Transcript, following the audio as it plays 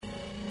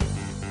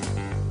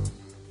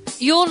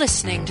You're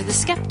listening to the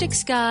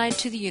Skeptics Guide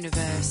to the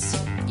Universe,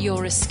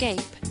 your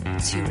escape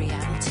to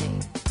reality.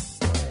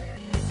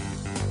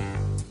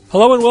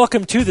 Hello and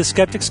welcome to the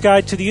Skeptics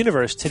Guide to the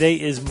Universe. Today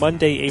is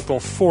Monday, April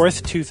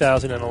 4th,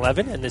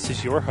 2011, and this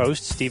is your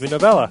host, Stephen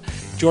Novella.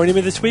 Joining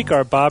me this week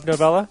are Bob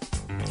Novella.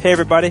 Hey,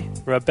 everybody.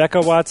 Rebecca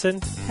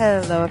Watson.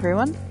 Hello,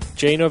 everyone.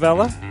 Jay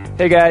Novella.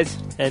 Hey, guys.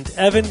 And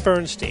Evan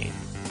Bernstein.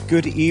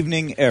 Good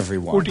evening,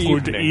 everyone. Good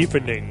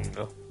evening.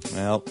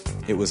 Well,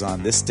 it was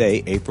on this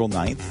day, April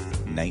 9th,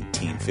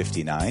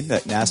 1959,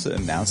 that NASA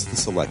announced the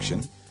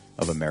selection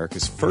of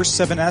America's first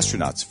 7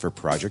 astronauts for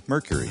Project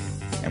Mercury.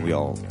 And we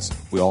all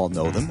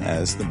know them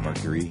as the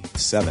Mercury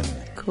 7.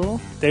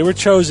 Cool. They were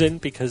chosen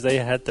because they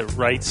had the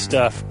right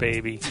stuff,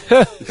 baby.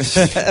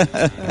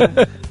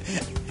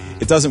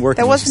 It doesn't work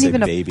that unless wasn't you say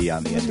even baby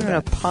on the end of even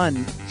that. a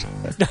pun.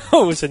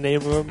 No, it was the name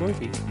of a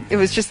movie. It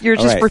was just you're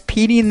just right.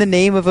 repeating the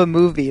name of a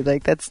movie.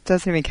 Like that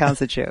doesn't even count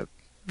as a joke.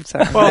 I'm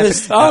sorry.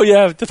 Well,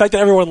 yeah, the fact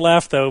that everyone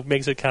laughed though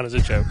makes it count as a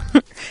joke.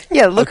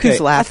 Yeah, look Okay.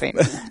 who's laughing.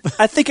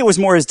 I think it was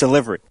more his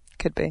delivery.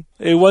 Could be.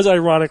 It was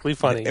ironically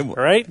funny,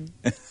 right?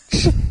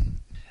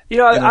 You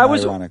know, In an I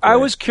ironic way.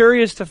 was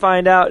curious to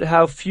find out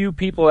how few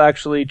people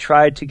actually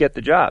tried to get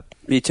the job.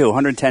 Me too.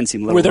 110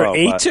 seemed a little Were there low,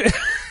 8? but-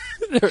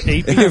 There were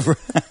 8 people.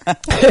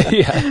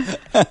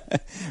 Yeah.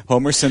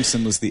 Homer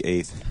Simpson was the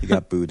 8th. He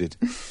got booted.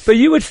 But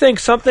you would think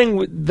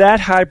something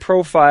that high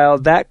profile,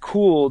 that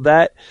cool,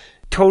 that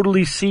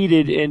totally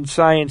seeded in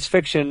science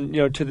fiction,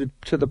 you know,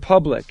 to the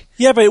public.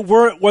 Yeah, but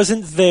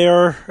wasn't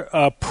their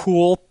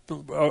pool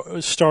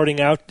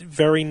starting out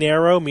very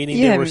narrow? Meaning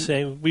Yeah, they were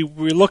saying we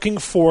were looking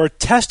for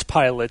test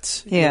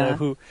pilots. Yeah. You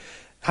know,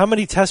 how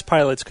many test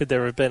pilots could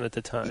there have been at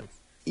the time?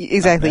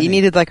 Exactly. Not You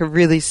many. needed like a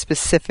really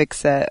specific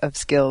set of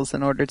skills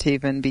in order to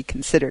even be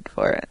considered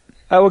for it.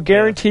 I will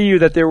guarantee you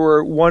that there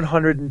were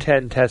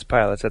 110 test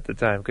pilots at the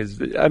time,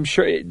 because I'm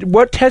sure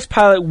what test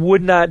pilot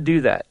would not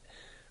do that?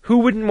 Who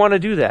wouldn't want to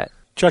do that?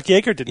 Chuck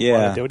Yeager didn't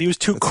want Yeah. to do it. He was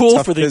too That's a cool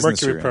tough for the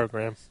business Mercury you're in.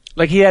 program.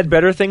 Like he had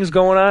better things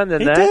going on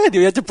than He that? did.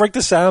 He had to break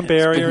the sound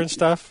barrier and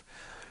stuff.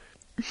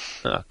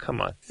 Oh,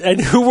 come on. And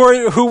who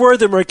were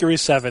the Mercury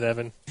 7,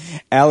 Evan?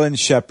 Alan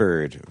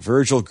Shepard,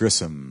 Virgil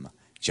Grissom,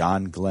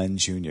 John Glenn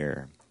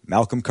Jr.,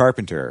 Malcolm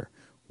Carpenter,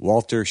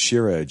 Walter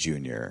Schirra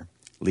Jr.,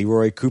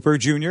 Leroy Cooper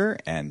Jr.,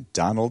 and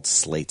Donald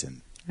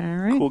Slayton. All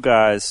right. Cool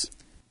guys.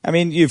 I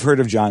mean, you've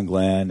heard of John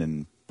Glenn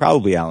and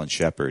probably Alan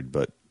Shepard,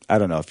 but I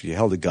don't know. If you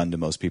held a gun to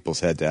most people's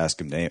head to ask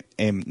them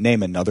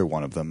name another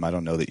one of them, I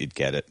don't know that you'd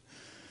get it.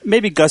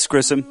 Maybe Gus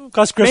Grissom.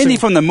 Gus Grissom. Mainly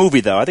from the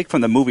movie, though. I think from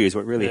the movie is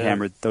what really Yeah.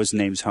 hammered those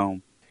names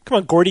home. Come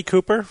on, Gordy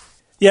Cooper.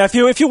 Yeah,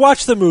 if you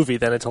watch the movie,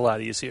 then it's a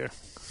lot easier.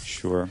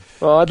 Sure.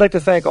 Well, I'd like to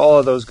thank all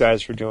of those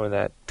guys for doing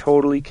that.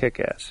 Totally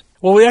kick-ass.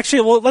 Well,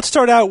 let's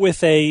start out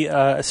with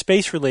a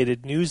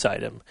space-related news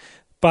item.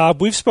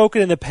 Bob, we've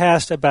spoken in the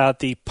past about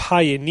the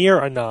Pioneer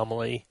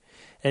anomaly,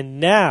 and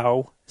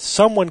now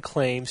someone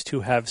claims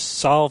to have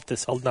solved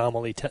this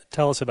anomaly.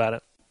 Tell us about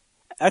it.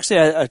 Actually,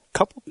 a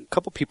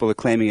couple people are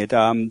claiming it.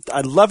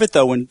 I love it,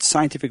 though, when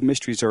scientific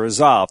mysteries are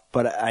resolved,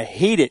 but I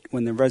hate it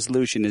when the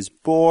resolution is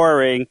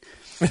boring.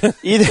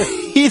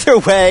 Either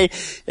way,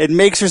 it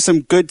makes for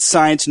some good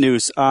science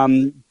news.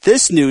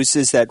 This news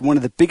is that one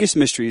of the biggest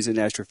mysteries in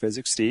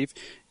astrophysics, Steve,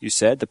 you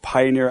said, the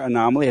Pioneer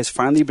anomaly, has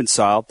finally been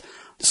solved.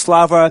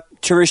 Slava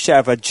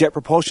Turishev, a Jet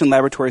Propulsion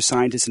Laboratory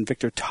scientist, and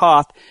Victor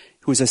Toth,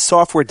 who is a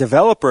software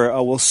developer,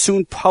 will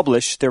soon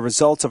publish the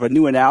results of a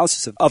new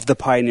analysis of the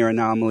Pioneer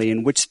anomaly,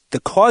 in which the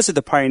cause of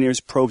the Pioneer's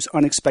probe's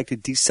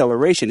unexpected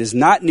deceleration is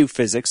not new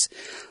physics,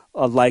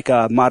 like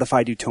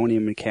modified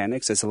Newtonian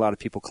mechanics, as a lot of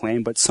people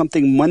claim, but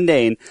something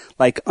mundane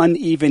like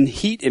uneven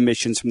heat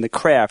emissions from the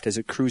craft as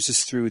it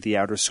cruises through the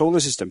outer solar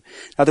system.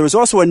 Now, there was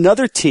also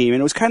another team,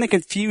 and it was kind of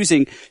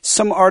confusing.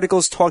 Some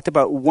articles talked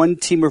about one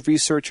team of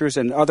researchers,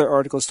 and other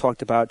articles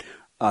talked about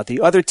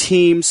the other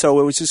team, so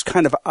it was just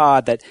kind of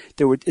odd that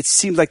it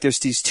seemed like there's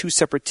these two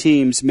separate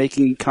teams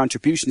making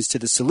contributions to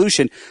the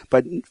solution,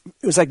 but it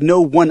was like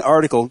no one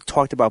article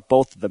talked about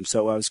both of them,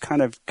 so I was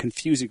kind of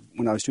confusing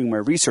when I was doing my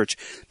research.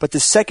 But the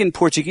second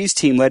Portuguese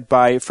team, led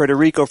by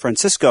Frederico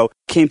Francisco,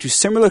 came to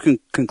similar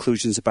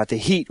conclusions about the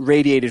heat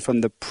radiated from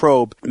the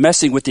probe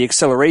messing with the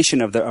acceleration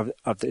of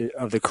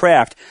the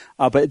craft.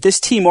 But this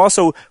team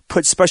also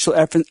put special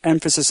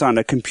emphasis on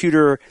a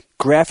computer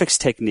graphics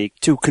technique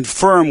to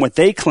confirm what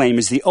they claim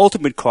is the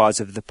ultimate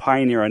cause of the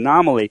Pioneer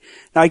anomaly.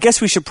 Now, I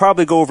guess we should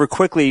probably go over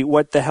quickly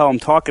what the hell I'm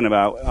talking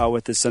about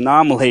with this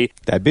anomaly.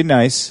 That'd be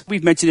nice.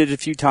 We've mentioned it a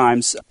few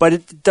times,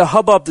 but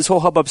this whole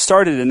hubbub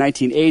started in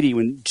 1980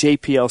 when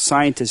JPL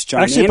scientist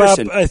John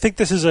Anderson... Bob, I think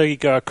this is a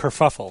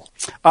kerfuffle.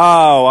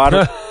 Oh, I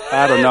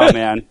don't know,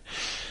 man.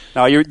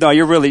 No,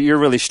 you're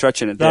really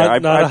stretching it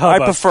there. Not a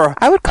hubbub.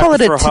 I would call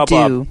it a hubbub.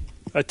 to-do.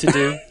 A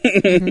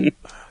to-do?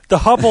 The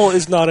Hubble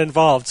is not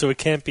involved, so it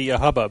can't be a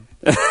hubbub.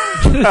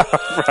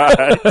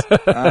 Right.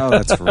 Oh,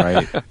 that's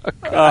right.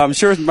 I'm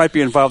sure it might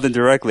be involved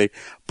indirectly.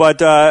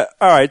 But, all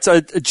right,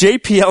 so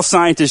JPL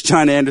scientist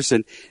John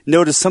Anderson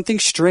noticed something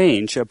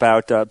strange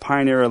about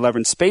Pioneer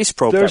 11 space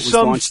probe There's that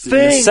was launched in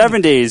the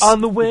something 70s.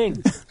 on the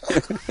wing.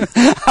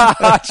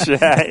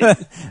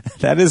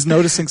 That is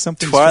noticing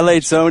something.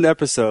 Twilight Zone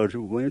episode,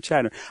 William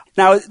Shatner.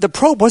 Now, the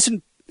probe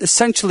wasn't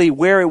essentially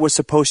where it was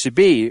supposed to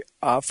be.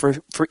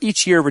 For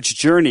each year of its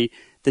journey,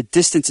 the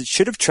distance it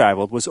should have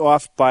traveled was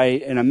off by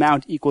an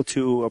amount equal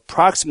to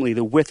approximately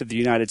the width of the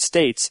United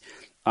States,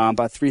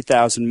 about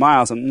 3,000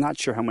 miles. I'm not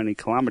sure how many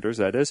kilometers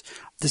that is.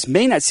 This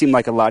may not seem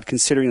like a lot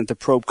considering that the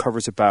probe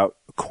covers about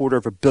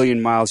 250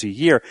 million miles a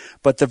year,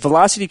 but the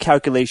velocity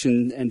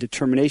calculation and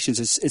determinations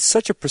is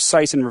such a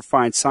precise and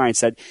refined science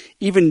that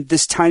even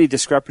this tiny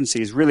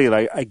discrepancy is really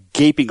like a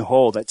gaping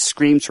hole that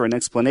screams for an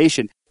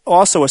explanation.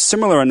 Also, a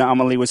similar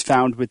anomaly was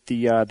found with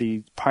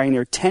the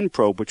Pioneer 10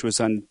 probe, which was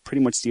on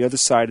pretty much the other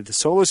side of the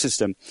solar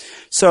system.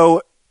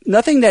 So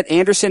nothing that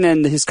Anderson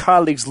and his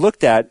colleagues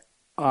looked at,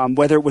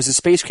 whether it was the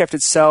spacecraft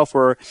itself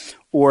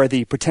or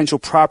the potential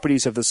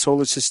properties of the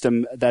solar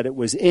system that it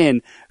was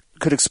in,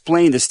 could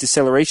explain this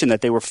deceleration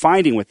that they were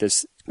finding with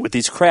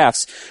these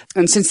crafts.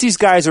 And since these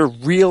guys are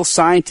real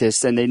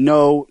scientists and they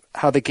know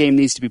how the game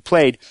needs to be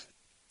played,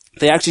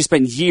 they actually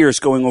spent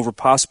years going over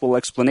possible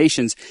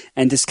explanations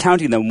and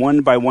discounting them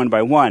one by one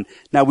by one.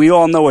 Now, we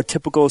all know a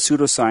typical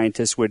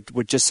pseudoscientist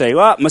would just say,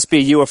 well, it must be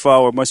a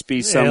UFO or it must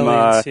be some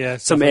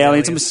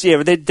aliens.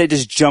 They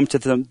just jump to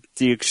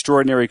the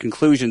extraordinary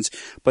conclusions,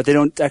 but they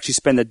don't actually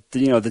spend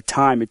the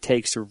time it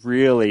takes to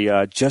really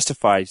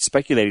justify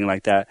speculating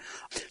like that.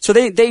 So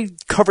they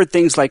covered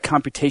things like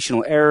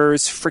computational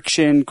errors,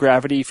 friction,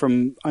 gravity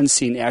from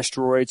unseen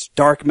asteroids,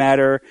 dark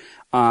matter.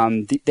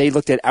 They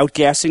looked at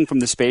outgassing from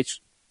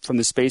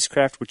the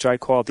spacecraft, which I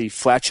call the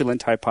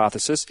flatulent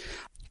hypothesis.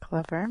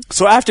 Clever.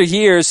 So after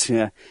years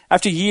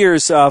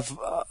of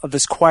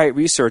this quiet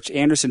research,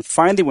 Anderson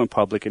finally went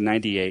public in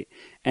 '98,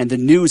 and the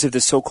news of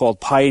this so-called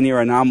Pioneer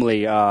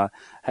anomaly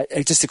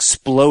it just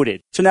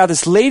exploded. So now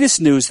this latest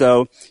news,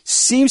 though,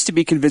 seems to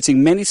be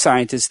convincing many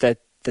scientists that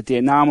the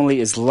anomaly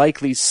is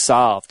likely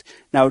solved.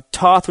 Now,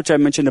 Toth, which I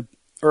mentioned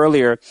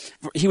earlier,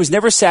 he was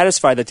never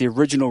satisfied that the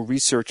original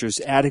researchers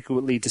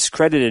adequately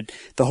discredited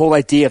the whole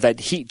idea that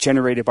heat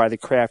generated by the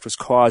craft was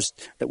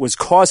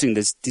causing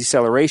this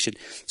deceleration.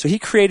 So he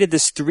created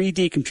this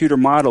 3D computer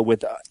model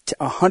with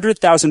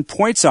 100,000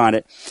 points on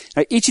it.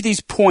 Now, each of these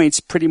points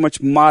pretty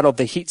much modeled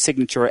the heat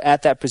signature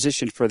at that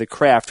position for the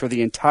craft for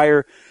the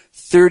entire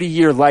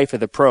 30-year life of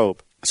the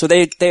probe. So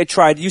they had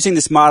tried, using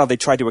this model, they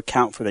tried to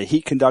account for the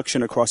heat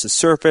conduction across the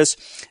surface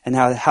and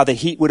how the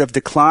heat would have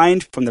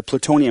declined from the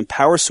plutonium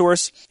power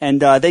source.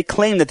 And they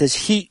claim that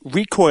this heat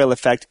recoil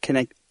effect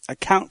can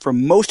account for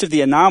most of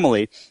the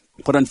anomaly.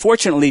 But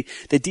unfortunately,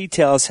 the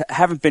details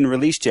haven't been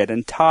released yet.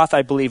 And Toth,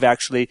 I believe,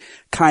 actually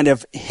kind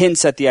of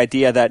hints at the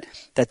idea that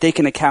they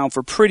can account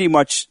for pretty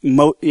much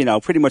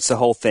the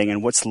whole thing,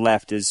 and what's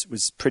left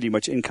was pretty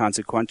much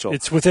inconsequential.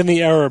 It's within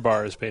the error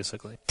bars,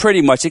 basically.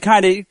 Pretty much.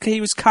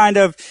 He was kind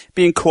of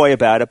being coy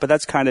about it, but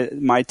that's kind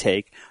of my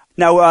take.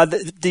 Now,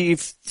 the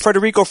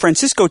Federico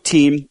Francisco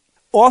team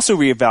also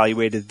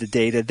reevaluated the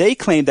data. They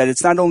claimed that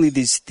it's not only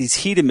these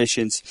heat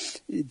emissions,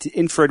 the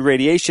infrared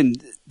radiation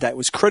that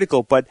was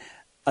critical, but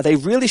they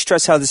really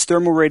stress how this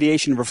thermal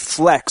radiation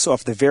reflects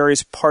off the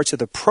various parts of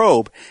the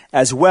probe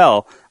as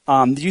well,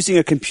 using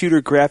a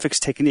computer graphics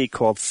technique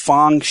called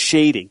Phong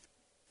shading,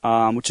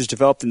 which was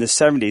developed in the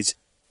 70s,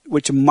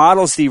 which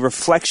models the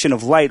reflection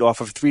of light off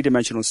of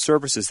three-dimensional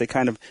surfaces. They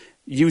kind of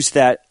use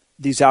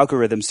these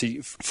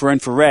algorithms for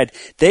infrared.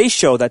 They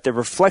show that the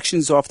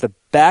reflections off the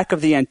back of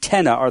the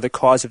antenna are the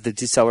cause of the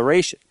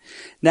deceleration.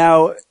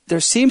 Now, there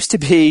seems to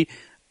be,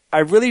 I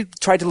really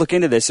tried to look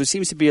into this, there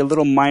seems to be a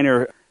little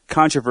minor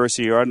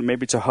controversy, or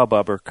maybe it's a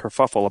hubbub or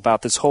kerfuffle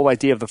about this whole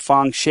idea of the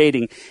Phong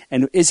shading,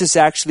 and is this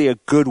actually a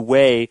good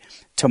way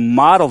to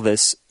model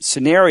this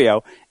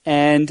scenario?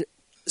 And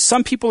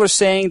some people are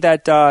saying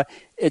that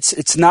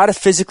it's not a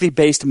physically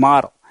based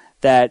model,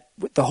 that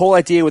the whole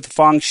idea with the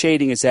Phong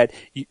shading is that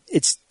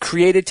it's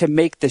created to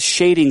make the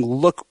shading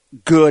look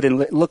good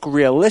and look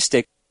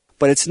realistic,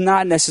 but it's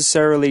not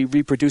necessarily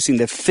reproducing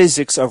the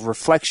physics of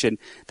reflection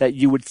that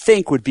you would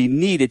think would be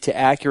needed to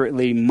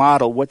accurately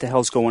model what the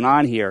hell's going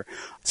on here.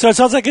 So it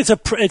sounds like it's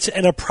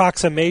an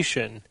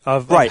approximation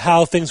of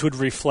how things would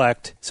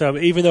reflect. So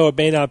even though it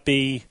may not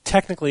be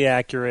technically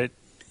accurate,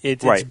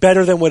 it's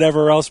better than what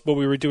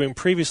we were doing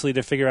previously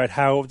to figure out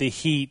how the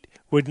heat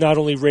would not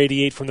only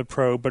radiate from the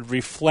probe, but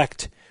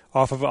reflect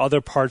off of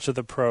other parts of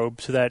the probe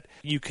so that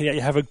you can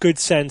have a good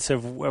sense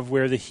of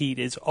where the heat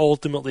is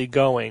ultimately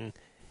going.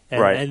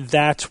 And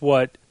that's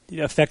what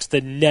affects the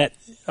net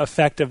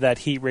effect of that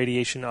heat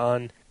radiation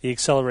on the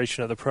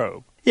acceleration of the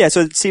probe. Yeah,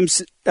 so it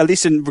seems, at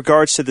least in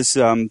regards to this,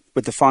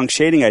 with the Phong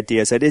shading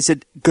ideas, that is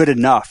it good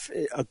enough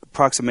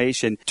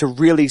approximation to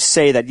really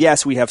say that,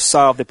 yes, we have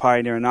solved the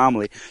Pioneer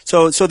anomaly.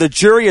 So the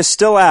jury is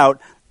still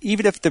out.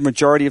 Even if the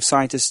majority of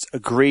scientists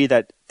agree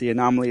that the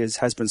anomaly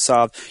has been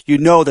solved, you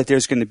know that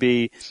there's going to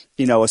be,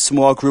 a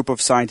small group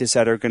of scientists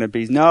that are going to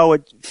be,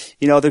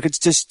 they're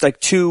just like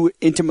too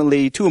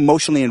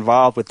emotionally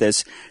involved with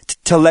this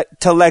to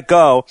let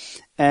go.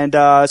 And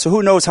so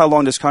who knows how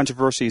long this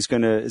controversy is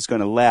going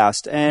to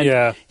last.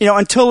 And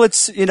until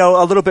it's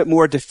a little bit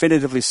more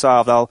definitively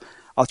solved,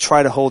 I'll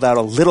try to hold out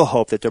a little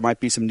hope that there might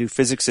be some new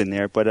physics in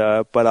there.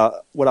 But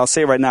what I'll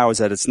say right now is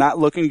that it's not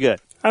looking good.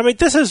 I mean,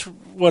 this is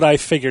what I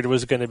figured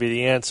was going to be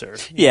the answer.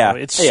 Yeah.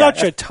 It's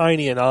such a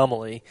tiny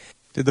anomaly.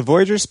 Did the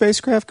Voyager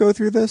spacecraft go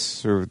through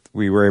this, or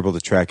we were able to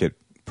track it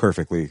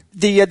perfectly?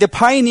 The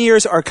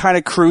Pioneers are kind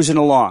of cruising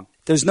along.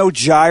 There's no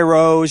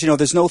gyros,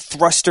 there's no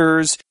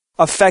thrusters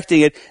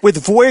affecting it.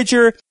 With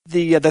Voyager,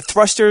 the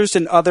thrusters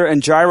and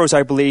gyros,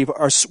 I believe,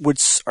 are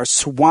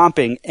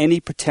swamping any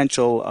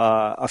potential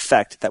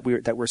effect that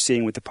we're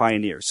seeing with the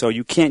Pioneer. So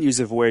you can't use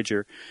the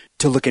Voyager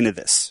to look into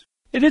this.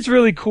 It is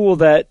really cool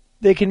that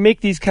they can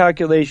make these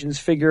calculations,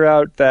 figure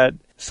out that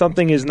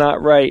something is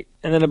not right,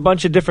 and then a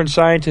bunch of different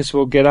scientists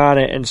will get on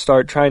it and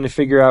start trying to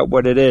figure out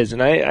what it is.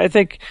 And I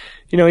think,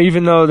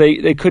 even though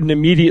they couldn't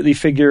immediately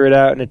figure it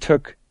out and it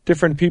took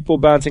different people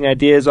bouncing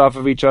ideas off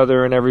of each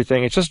other and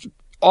everything, it's just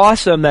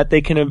awesome that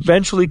they can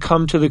eventually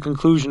come to the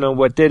conclusion on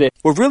what did it.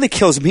 What really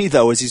kills me,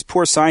 though, is these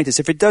poor scientists.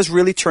 If it does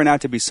really turn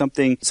out to be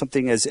something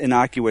as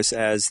innocuous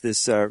as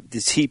this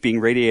heat being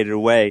radiated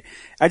away,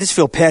 I just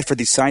feel bad for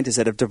these scientists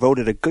that have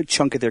devoted a good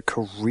chunk of their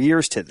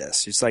careers to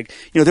this. It's like,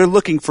 they're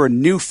looking for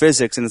new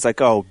physics, and it's like,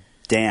 oh,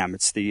 damn,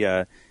 it's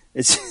the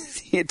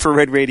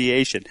infrared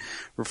radiation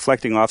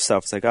reflecting off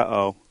stuff. It's like,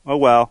 oh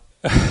well.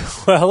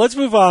 Well, let's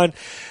move on.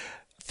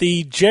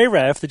 The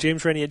JREF, the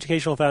James Randi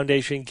Educational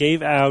Foundation,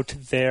 gave out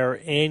their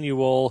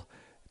annual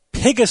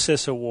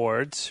Pegasus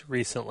Awards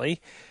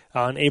recently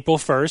on April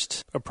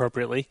 1st,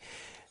 appropriately.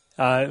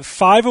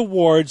 5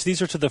 awards.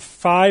 These are to the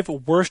 5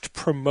 worst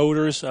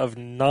promoters of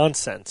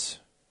nonsense.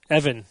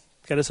 Evan,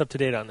 get us up to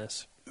date on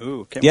this.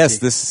 Ooh, yes,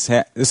 this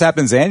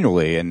happens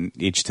annually, and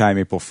each time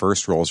April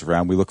 1st rolls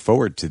around, we look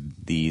forward to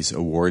these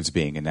awards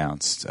being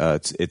announced.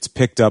 It's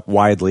picked up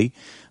widely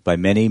by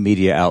many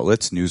media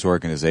outlets, news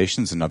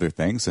organizations, and other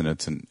things, and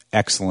it's an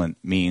excellent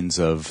means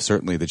of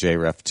certainly the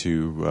JREF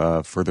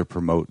to further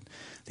promote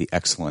the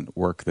excellent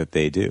work that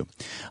they do.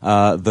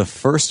 The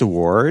first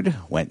award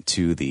went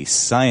to the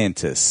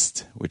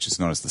scientist, which is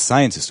known as the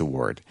Scientist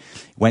Award,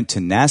 went to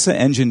NASA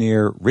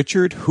engineer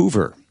Richard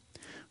Hoover,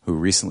 who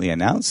recently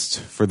announced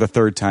for the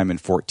third time in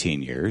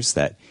 14 years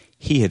that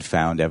he had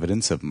found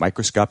evidence of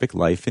microscopic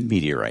life in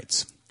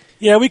meteorites.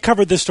 Yeah, we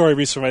covered this story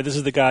recently, right? This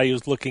is the guy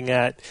who's looking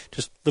at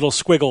just little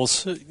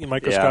squiggles,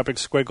 microscopic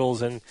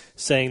squiggles, and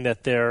saying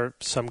that they're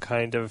some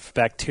kind of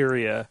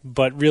bacteria,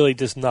 but really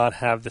does not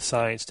have the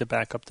science to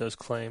back up those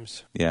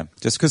claims. Yeah,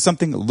 just because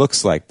something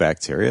looks like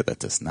bacteria, that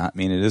does not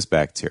mean it is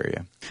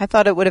bacteria. I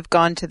thought it would have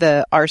gone to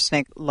the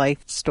arsenic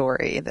life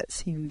story. That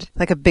seemed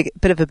like a bit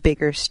of a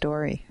bigger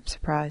story. I'm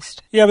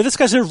surprised. Yeah, but this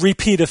guy's a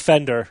repeat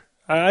offender.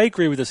 I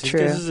agree with this. True.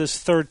 This is his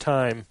third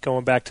time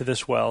going back to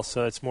this well,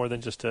 so it's more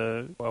than just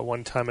a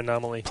one-time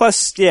anomaly.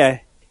 Plus,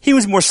 he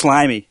was more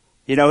slimy,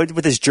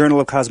 with his Journal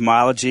of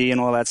Cosmology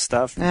and all that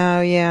stuff. Oh,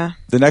 yeah.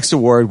 The next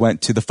award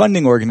went to the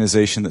funding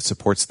organization that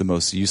supports the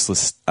most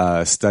useless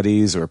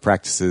studies or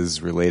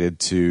practices related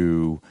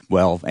to,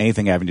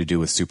 anything having to do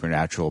with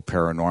supernatural,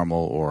 paranormal,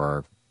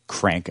 or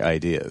crank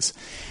ideas.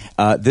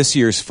 This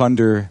year's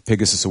Funder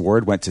Pegasus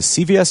Award went to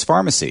CVS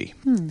Pharmacy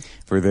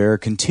for their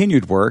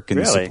continued work in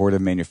the support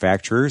of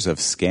manufacturers of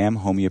scam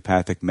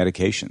homeopathic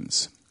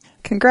medications.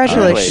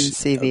 Congratulations,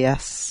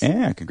 CVS.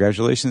 Yeah,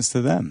 congratulations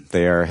to them.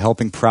 They are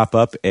helping prop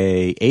up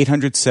a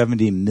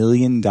 $870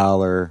 million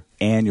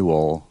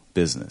annual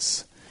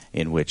business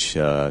in which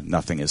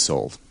nothing is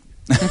sold.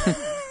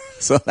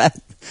 So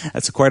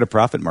that's quite a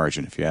profit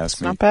margin, if you ask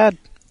me. Not bad.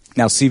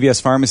 Now,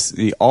 CVS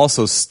Pharmacy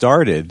also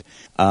started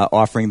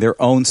offering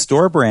their own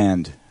store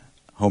brand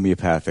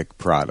homeopathic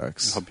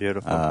products. Oh,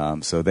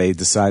 beautiful. So they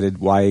decided,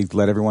 why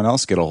let everyone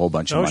else get a whole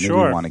bunch of money?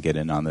 Sure. We want to get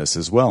in on this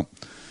as well.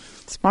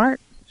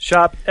 Smart.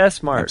 Shop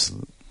S-Mart.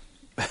 Absolutely.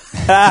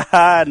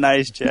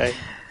 Nice, Jay.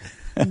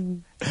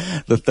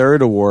 The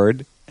third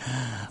award.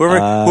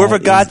 Whoever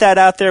got that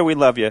out there, we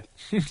love you.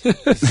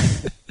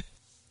 The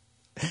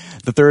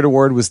third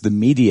award was the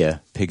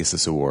Media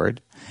Pegasus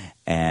Award.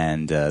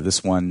 And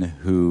this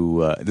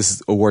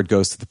award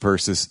goes to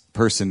the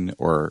person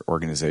or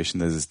organization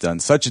that has done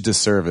such a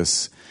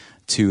disservice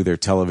to their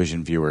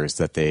television viewers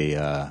that they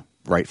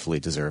rightfully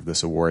deserve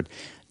this award.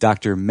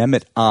 Dr.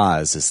 Mehmet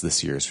Oz is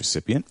this year's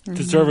recipient.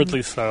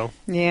 Deservedly so.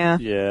 Yeah.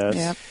 Yes.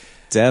 Yep.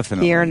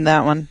 Definitely. He earned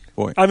that one.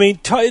 Boy. I mean,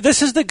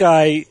 this is the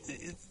guy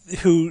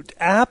who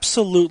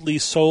absolutely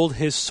sold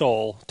his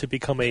soul to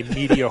become a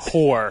media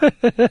whore,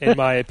 in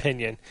my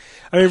opinion.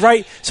 I mean,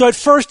 right? So at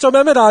first,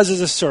 Mehmet Oz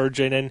is a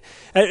surgeon, and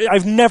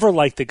I've never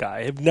liked the guy.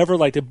 I've never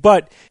liked it.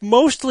 But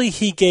mostly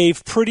he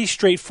gave pretty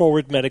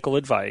straightforward medical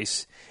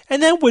advice,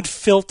 and then would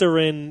filter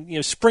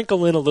in,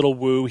 sprinkle in a little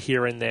woo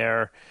here and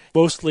there.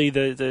 Mostly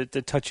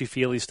the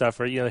touchy-feely stuff,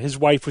 or, his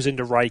wife was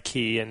into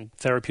Reiki and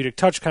therapeutic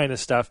touch kind of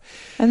stuff.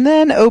 And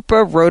then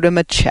Oprah wrote him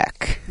a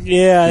check.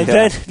 Yeah, and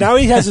then now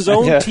he has his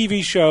own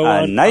TV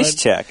show. Nice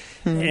check.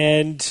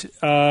 And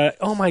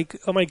oh my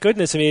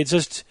goodness! I mean, it's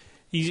just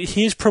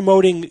He's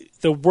promoting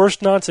the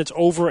worst nonsense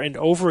over and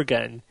over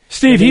again.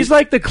 Steve, he's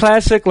like the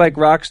classic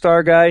rock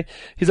star guy.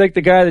 He's like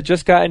the guy that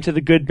just got into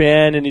the good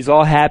band and he's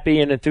all happy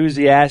and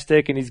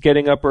enthusiastic and he's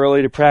getting up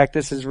early to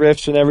practice his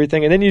riffs and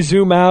everything. And then you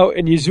zoom out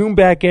and you zoom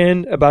back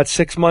in about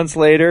 6 months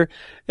later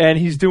and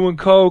he's doing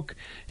coke.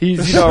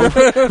 He's,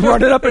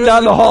 running up and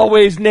down the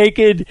hallways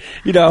naked.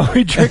 He's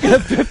drinking a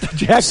fifth of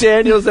Jack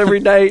Daniels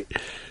every night.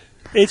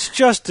 It's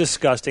just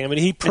disgusting. I mean,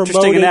 he promoted...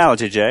 Interesting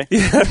analogy, Jay.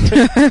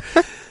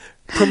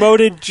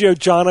 Promoted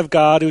John of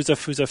God, who's a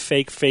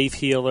fake faith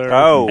healer.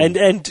 Oh.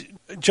 And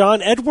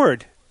John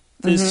Edward,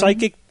 the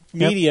psychic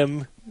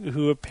medium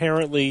who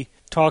apparently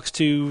talks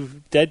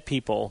to dead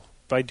people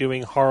by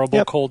doing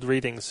horrible cold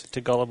readings to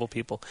gullible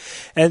people.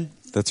 And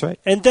That's right.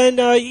 And then,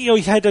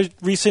 he had a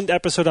recent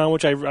episode on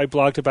which I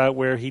blogged about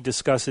where he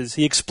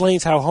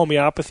explains how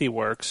homeopathy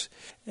works.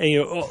 And,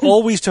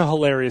 always to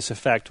hilarious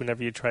effect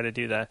whenever you try to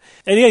do that.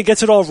 And again, it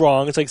gets it all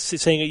wrong. It's like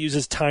saying it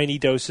uses tiny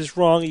doses.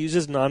 Wrong. It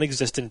uses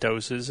non-existent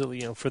doses,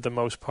 for the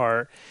most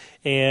part.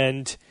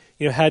 And,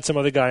 had some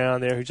other guy on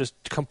there who just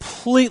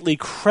completely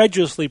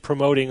credulously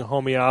promoting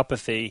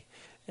homeopathy.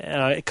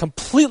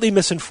 Completely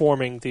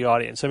misinforming the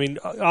audience. I mean,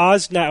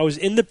 Oz now is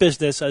in the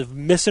business of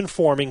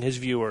misinforming his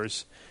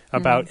viewers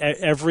about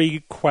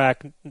every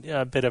quack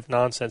bit of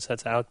nonsense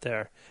that's out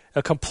there.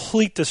 A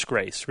complete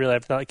disgrace. Really,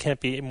 I can't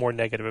be more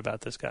negative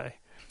about this guy.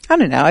 I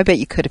don't know. I bet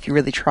you could if you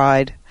really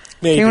tried.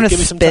 Maybe. Give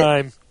me some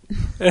time.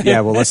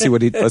 Yeah, well, let's see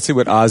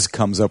what Oz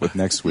comes up with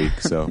next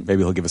week. So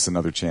maybe he'll give us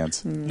another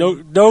chance.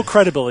 No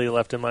credibility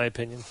left, in my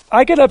opinion.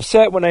 I get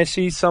upset when I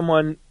see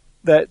someone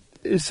that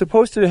is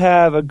supposed to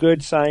have a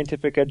good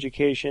scientific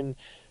education,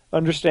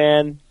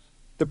 understand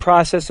the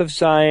process of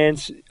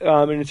science,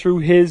 and through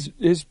his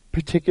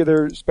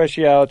particular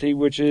specialty,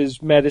 which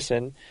is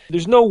medicine.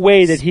 There's no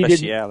way that he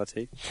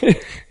didn't.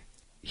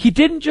 He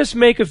didn't just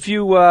make a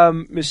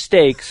few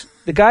mistakes.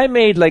 The guy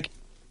made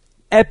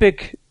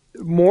epic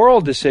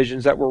moral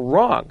decisions that were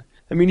wrong.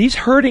 I mean, he's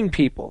hurting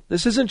people.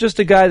 This isn't just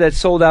a guy that's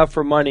sold out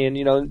for money,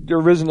 and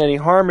there isn't any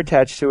harm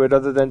attached to it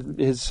other than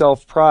his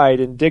self-pride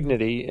and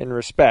dignity and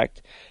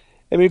respect.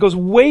 I mean, it goes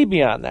way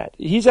beyond that.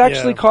 He's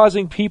actually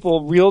causing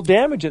people real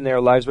damage in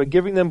their lives by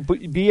giving them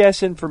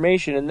BS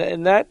information,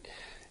 and that,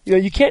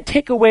 you can't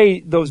take away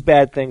those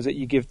bad things that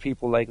you give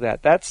people like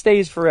that. That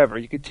stays forever.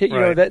 You could,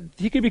 that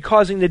he could be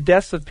causing the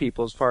deaths of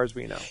people, as far as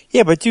we know.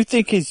 Yeah, but do you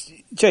think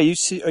Jay?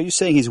 Are you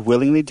saying he's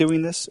willingly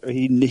doing this, or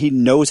he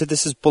knows that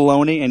this is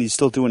baloney and he's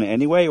still doing it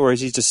anyway, or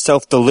is he just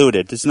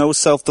self-deluded? There's no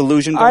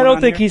self-delusion going on. I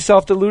don't think here? he's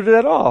self-deluded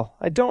at all.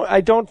 I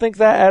don't think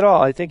that at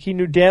all. I think he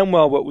knew damn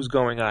well what was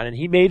going on, and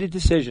he made a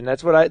decision.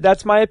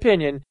 That's my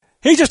opinion.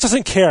 He just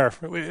doesn't care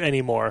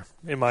anymore,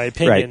 in my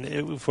opinion,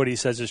 if what he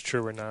says is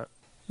true or not.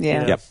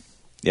 Yeah.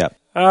 Yep.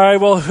 All right,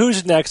 well,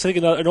 who's next? I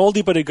think an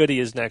oldie but a goodie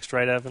is next,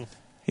 right, Evan?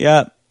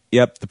 Yep.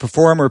 The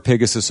Performer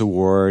Pegasus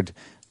Award.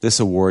 This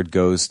award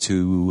goes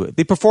to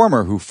the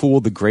performer who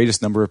fooled the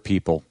greatest number of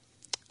people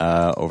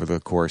over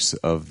the course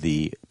of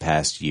the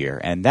past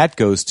year. And that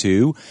goes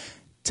to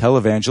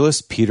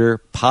televangelist Peter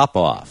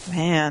Popoff.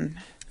 Man.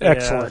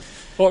 Excellent.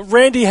 Well,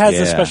 Randy has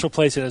a special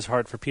place in his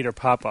heart for Peter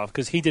Popoff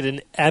because he did an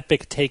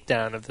epic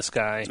takedown of this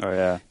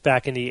guy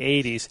back in the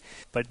 80s.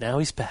 But now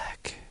he's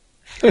back.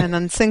 An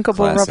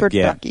unsinkable rubber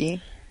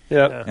ducky.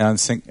 Yeah.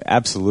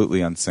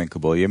 Absolutely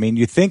unsinkable. I mean,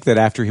 you think that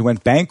after he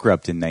went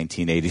bankrupt in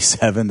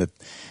 1987, that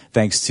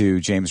thanks to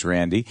James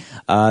Randi,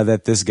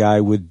 that this guy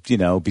would,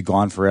 be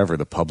gone forever.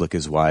 The public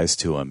is wise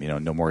to him.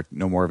 No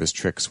more of his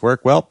tricks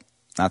work. Well,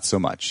 not so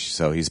much.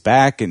 So he's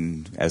back,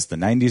 and as the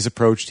 90s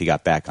approached, he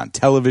got back on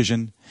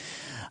television.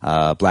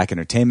 Black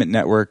Entertainment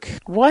Network.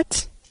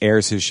 What?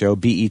 Airs his show,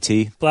 BET.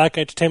 Black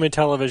Entertainment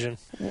Television.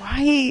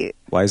 Why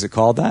is it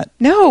called that?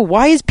 No,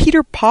 why is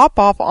Peter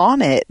Popoff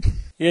on it?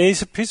 Yeah,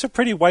 he's a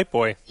pretty white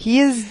boy. He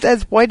is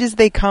as white as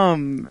they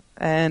come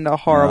and a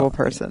horrible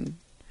person.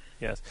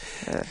 Yes.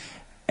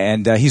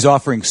 And he's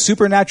offering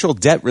supernatural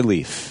debt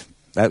relief.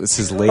 That was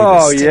his latest.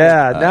 Oh,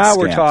 yeah. Now scam.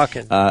 we're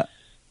talking.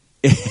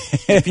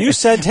 If you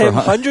send him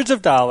hundreds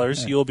of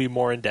dollars, you'll be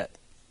more in debt.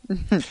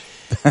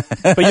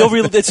 But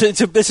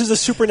this is a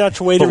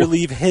supernatural way to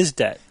relieve his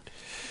debt.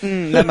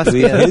 That must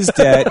be his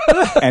debt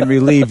and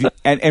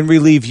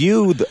relieve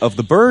you of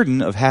the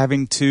burden of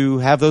having to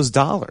have those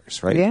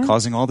dollars, right? Yeah.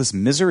 Causing all this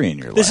misery in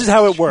your life. This is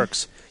how it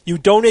works. You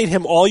donate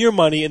him all your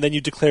money, and then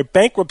you declare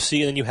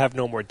bankruptcy, and then you have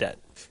no more debt.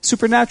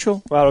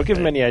 Supernatural. Wow, don't give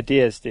him any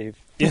ideas, Steve.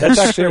 That's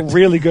actually a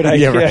really good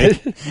idea. Yeah,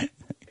 right.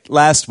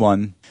 Last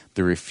one.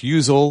 The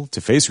Refusal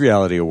to Face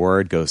Reality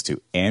Award goes to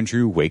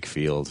Andrew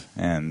Wakefield.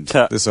 And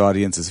this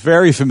audience is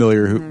very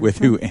familiar with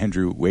who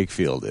Andrew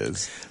Wakefield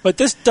is. But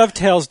this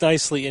dovetails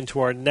nicely into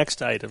our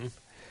next item.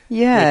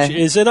 Yeah. Which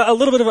is a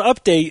little bit of an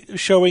update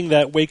showing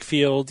that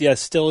Wakefield,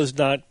 still is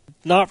not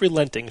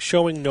relenting,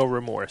 showing no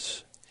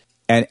remorse.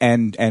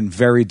 And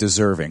very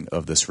deserving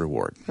of this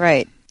reward.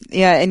 Right.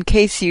 Yeah, in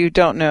case you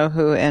don't know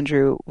who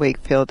Andrew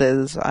Wakefield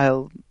is,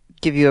 I'll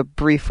give you a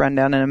brief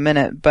rundown in a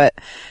minute, but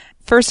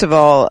First of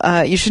all,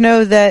 you should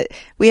know that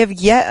we have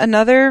yet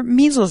another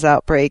measles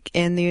outbreak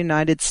in the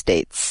United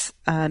States.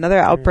 Another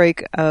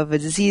outbreak of a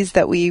disease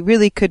that we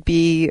really could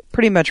be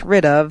pretty much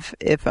rid of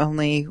if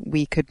only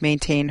we could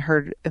maintain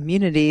herd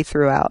immunity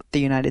throughout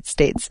the United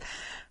States.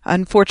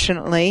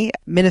 Unfortunately,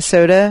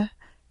 Minnesota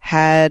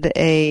had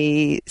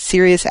a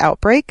serious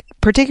outbreak,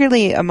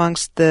 particularly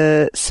amongst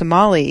the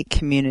Somali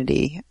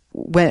community.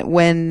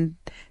 When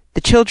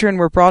the children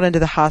were brought into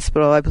the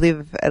hospital, I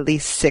believe at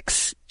least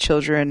 6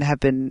 children have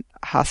been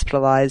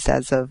hospitalized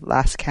as of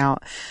last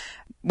count.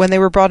 When they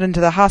were brought into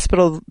the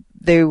hospital,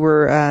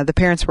 the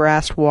parents were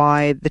asked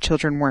why the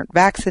children weren't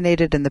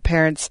vaccinated, and the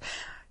parents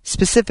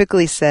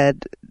specifically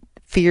said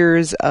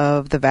fears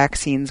of the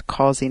vaccines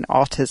causing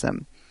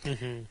autism.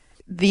 Mm-hmm.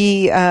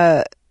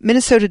 The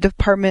Minnesota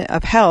Department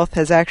of Health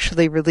has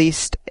actually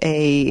released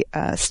a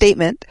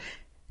statement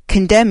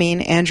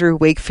condemning Andrew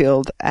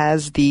Wakefield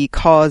as the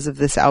cause of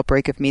this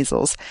outbreak of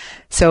measles.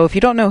 So if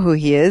you don't know who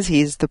he is,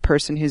 he's the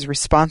person who's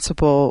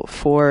responsible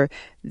for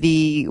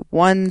the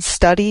one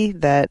study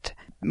that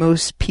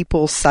most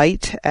people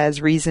cite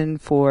as reason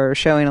for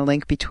showing a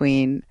link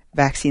between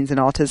vaccines and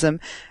autism.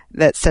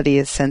 That study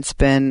has since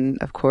been,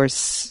 of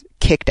course,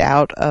 kicked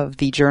out of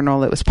the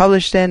journal it was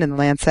published in The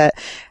Lancet.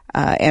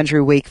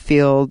 Andrew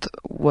Wakefield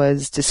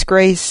was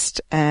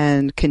disgraced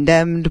and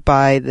condemned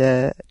by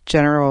the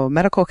General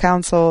Medical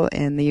Council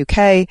in the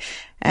UK,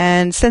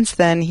 and since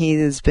then he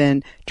has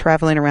been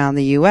traveling around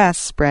the US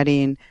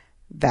spreading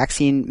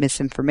vaccine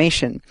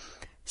misinformation.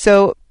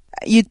 So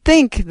you'd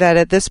think that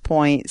at this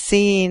point,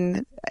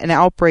 seeing an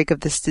outbreak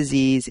of this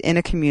disease in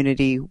a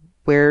community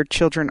where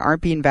children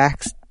aren't being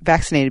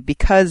vaccinated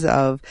because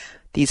of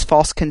these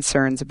false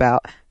concerns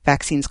about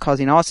vaccines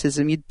causing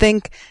autism, you'd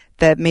think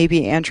that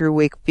maybe Andrew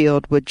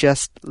Wakefield would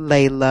just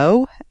lay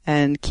low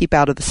and keep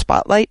out of the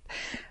spotlight.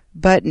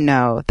 But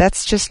no,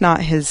 that's just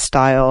not his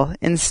style.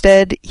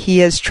 Instead, he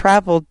has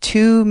traveled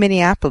to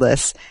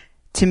Minneapolis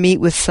to meet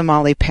with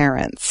Somali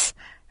parents.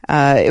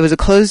 It was a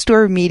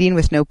closed-door meeting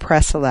with no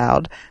press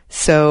allowed,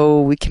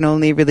 so we can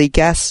only really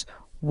guess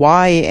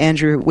why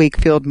Andrew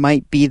Wakefield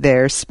might be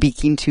there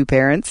speaking to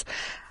parents.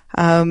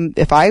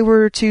 If I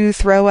were to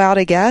throw out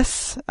a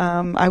guess,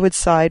 I would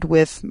side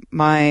with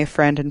my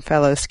friend and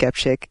fellow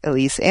skeptic,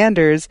 Elise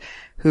Anders,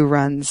 who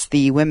runs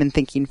the Women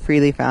Thinking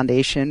Freely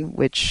Foundation,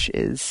 which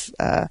is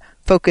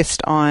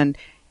focused on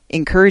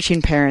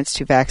encouraging parents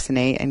to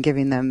vaccinate and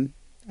giving them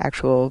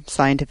actual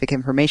scientific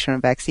information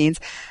on vaccines.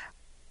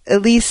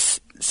 Elise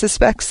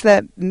suspects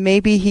that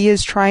maybe he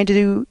is trying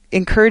to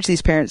encourage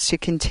these parents to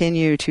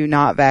continue to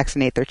not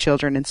vaccinate their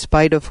children in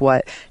spite of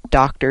what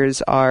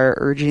doctors are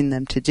urging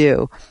them to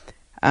do.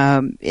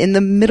 In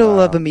the middle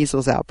of a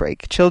measles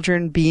outbreak,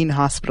 children being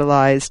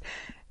hospitalized,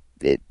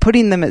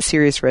 putting them at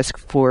serious risk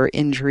for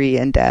injury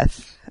and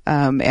death.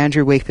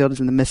 Andrew Wakefield is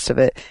in the midst of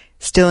it,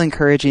 still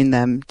encouraging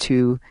them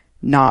to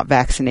not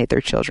vaccinate their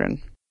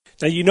children.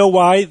 Now, you know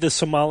why these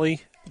Somali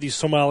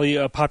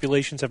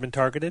populations have been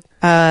targeted?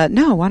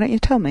 No, why don't you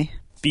tell me?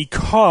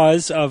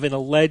 Because of an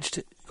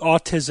alleged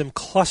autism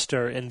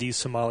cluster in these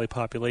Somali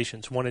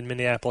populations, one in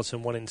Minneapolis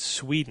and one in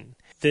Sweden.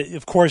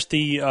 Of course,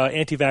 the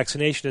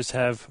anti-vaccinationists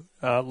have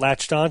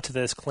latched onto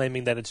this,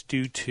 claiming that it's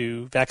due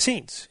to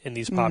vaccines in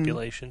these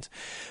populations.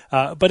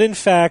 But in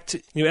fact,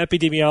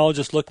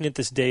 epidemiologists looking at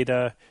this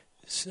data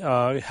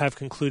have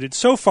concluded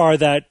so far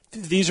that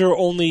these are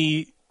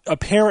only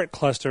apparent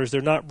clusters. They're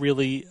not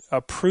really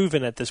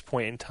proven at this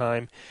point in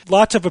time.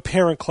 Lots of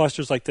apparent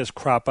clusters like this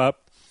crop up.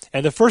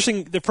 And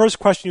the first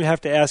question you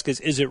have to ask is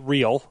it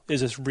real?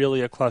 Is this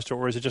really a cluster,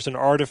 or is it just an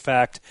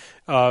artifact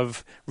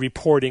of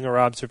reporting or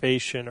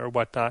observation or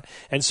whatnot?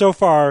 And so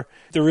far,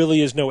 there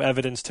really is no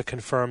evidence to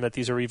confirm that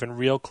these are even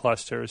real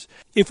clusters.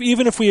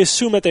 Even if we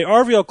assume that they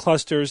are real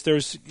clusters,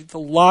 there's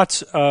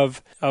lots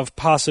of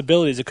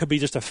possibilities. It could be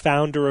just a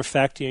founder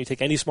effect. You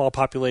take any small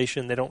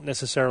population, they don't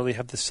necessarily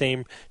have the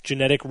same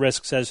genetic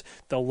risks as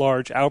the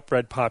large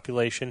outbred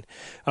population.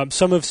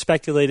 Some have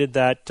speculated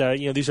that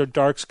these are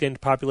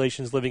dark-skinned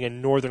populations living in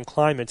northern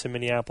climates in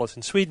Minneapolis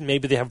and Sweden.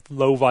 Maybe they have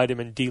low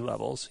vitamin D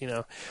levels.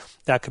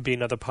 That could be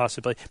another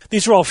possibility.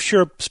 These are all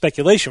sheer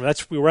speculation.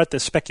 We're at the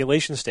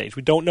speculation stage.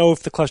 We don't know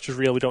if the cluster is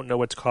real. We don't know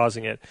what's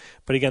causing it.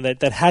 But again,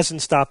 that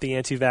hasn't stopped the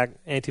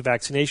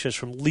anti-vaccinationists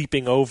from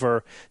leaping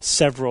over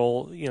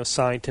several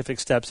scientific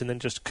steps and then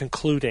just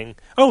concluding,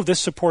 oh, this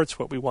supports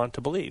what we want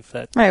to believe.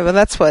 Right. Well,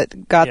 that's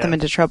what got them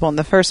into trouble in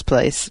the first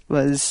place,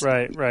 was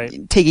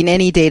taking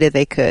any data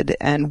they could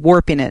and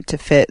warping it to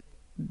fit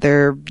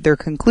their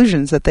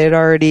conclusions that they had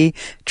already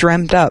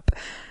dreamt up.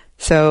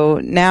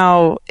 So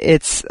now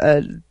it's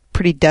a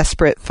pretty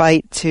desperate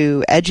fight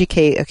to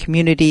educate a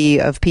community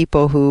of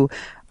people who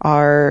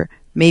are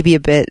maybe a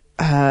bit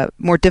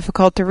more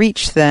difficult to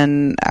reach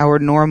than our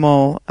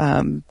normal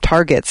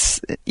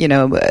targets.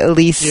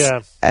 Elise,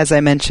 as I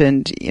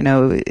mentioned,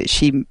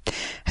 she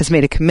has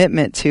made a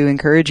commitment to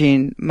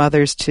encouraging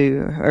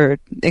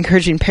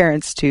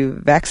parents to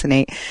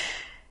vaccinate.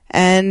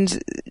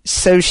 And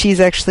so she's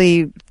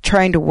actually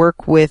trying to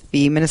work with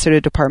the Minnesota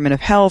Department of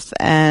Health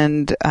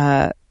and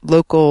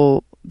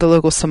local the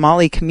local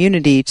Somali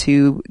community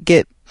to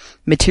get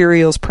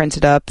materials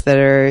printed up that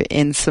are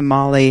in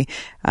Somali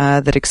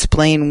that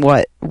explain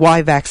why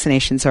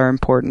vaccinations are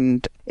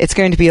important. It's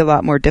going to be a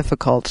lot more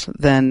difficult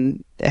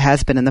than it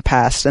has been in the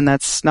past, and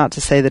that's not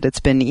to say that it's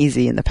been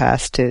easy in the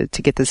past to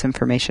get this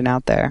information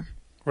out there.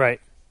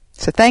 Right.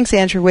 So thanks,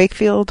 Andrew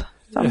Wakefield.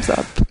 Thumbs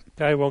up.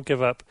 I won't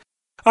give up.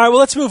 All right, well,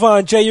 let's move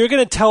on. Jay, you're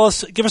going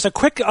to give us a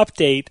quick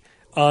update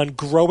on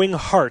growing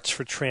hearts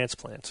for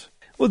transplants.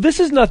 Well,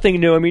 this is nothing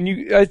new. I mean,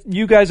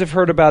 you guys have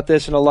heard about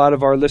this, and a lot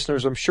of our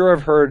listeners, I'm sure,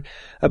 have heard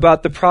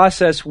about the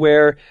process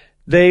where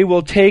they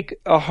will take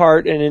a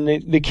heart, and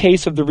in the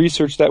case of the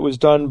research that was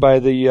done by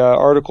the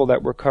article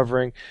that we're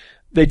covering,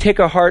 they take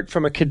a heart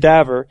from a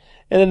cadaver,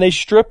 and then they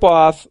strip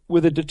off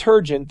with a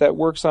detergent that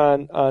works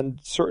on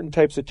certain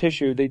types of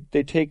tissue.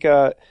 They take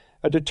a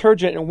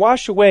detergent and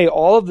wash away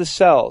all of the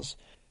cells.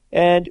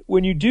 And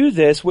when you do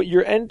this, what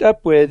you end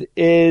up with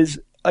is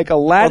like a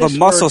lattice. All the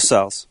muscle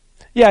cells.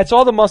 Yeah, it's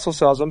all the muscle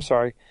cells. I'm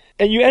sorry.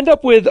 And you end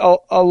up with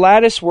a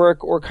lattice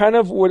work, or kind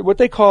of what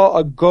they call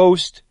a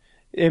ghost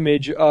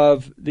image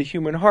of the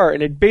human heart.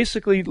 And it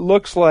basically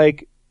looks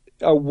like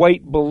a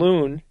white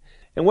balloon.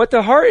 And what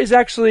the heart is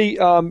actually,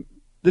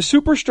 the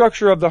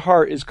superstructure of the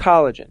heart is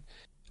collagen.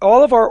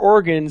 All of our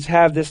organs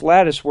have this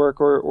lattice work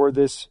or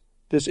this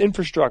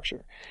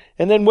infrastructure.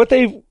 And then what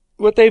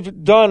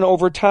they've done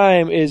over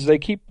time is they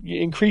keep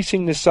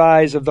increasing the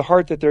size of the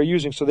heart that they're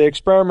using. So they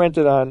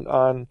experimented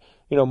on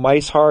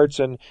mice hearts,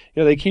 and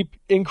they keep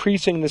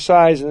increasing the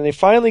size, and they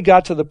finally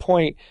got to the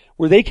point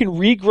where they can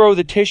regrow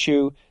the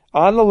tissue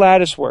on the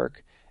lattice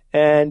work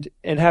and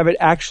have it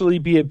actually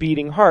be a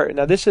beating heart.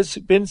 Now, this has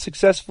been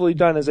successfully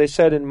done, as I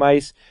said, in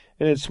mice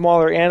and in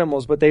smaller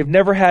animals, but they've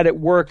never had it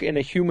work in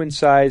a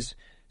human-sized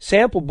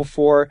sample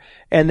before,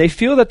 and they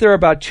feel that they're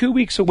about 2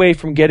 weeks away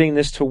from getting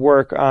this to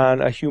work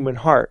on a human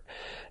heart.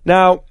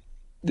 Now,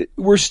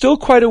 we're still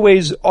quite a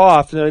ways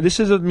off. Now, this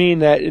doesn't mean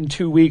that in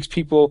 2 weeks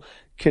people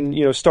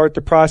can start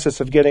the process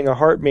of getting a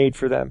heart made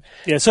for them.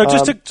 Yeah. So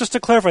just to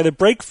clarify, the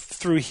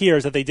breakthrough here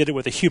is that they did it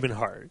with a human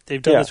heart.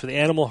 They've done this with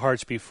animal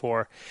hearts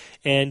before,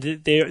 and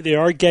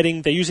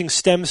they're using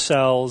stem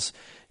cells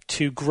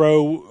to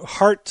grow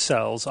heart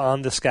cells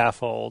on the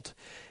scaffold,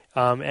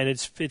 and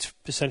it's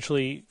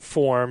essentially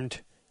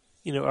formed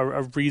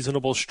a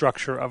reasonable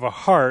structure of a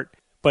heart,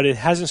 but it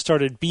hasn't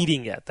started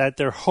beating yet. That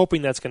they're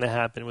hoping that's going to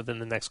happen within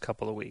the next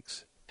couple of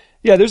weeks.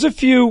 Yeah. There's a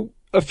few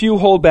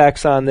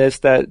holdbacks on this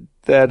that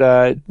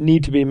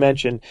need to be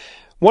mentioned.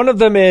 One of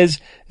them is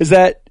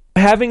that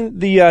having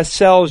the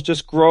cells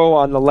just grow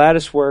on the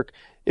lattice work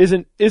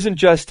isn't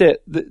just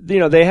it.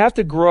 They have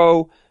to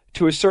grow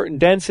to a certain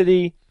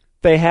density.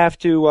 They have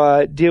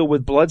to deal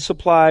with blood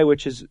supply,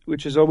 which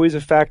is always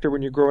a factor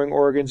when you're growing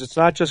organs. It's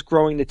not just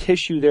growing the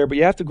tissue there, but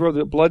you have to grow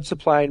the blood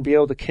supply and be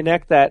able to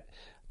connect that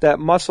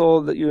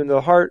muscle that in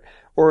the heart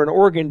or an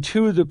organ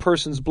to the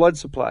person's blood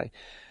supply.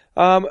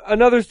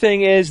 Another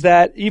thing is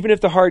that even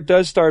if the heart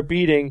does start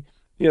beating,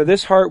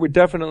 this heart would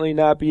definitely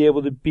not be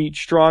able to beat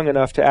strong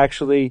enough to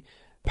actually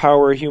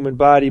power a human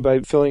body by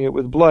filling it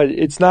with blood.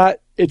 It's not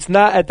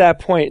at that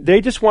point.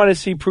 They just want to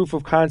see proof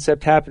of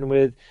concept happen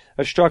with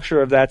a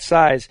structure of that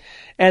size.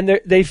 And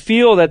they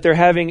feel that they're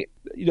having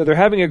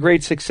a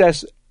great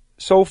success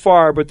so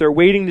far, but they're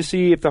waiting to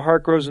see if the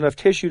heart grows enough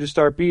tissue to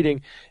start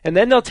beating. And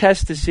then they'll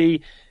test to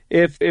see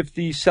if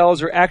the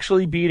cells are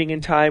actually beating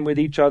in time with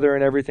each other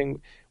and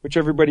everything, which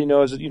everybody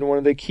knows. One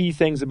of the key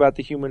things about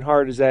the human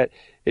heart is that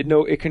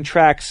it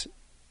contracts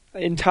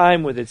in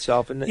time with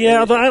itself.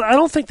 Although I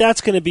don't think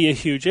that's going to be a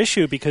huge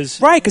issue because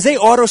they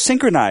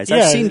auto-synchronize. Yeah.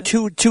 I've seen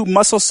two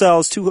muscle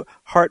cells, two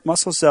heart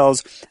muscle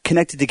cells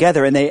connected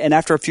together, and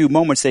after a few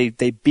moments they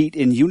beat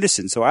in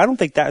unison. So I don't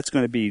think that's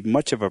going to be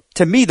much of a.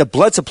 To me, the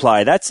blood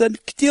supply, that's a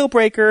deal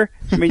breaker.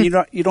 I mean, you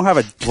don't have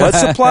a blood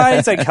supply.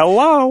 It's like,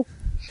 hello.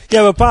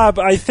 Yeah, but Bob,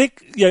 I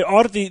think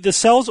the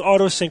cells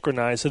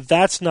auto-synchronize, so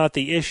that's not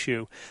the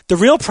issue. The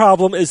real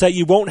problem is that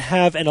you won't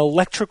have an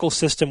electrical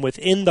system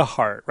within the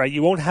heart, right?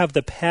 You won't have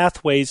the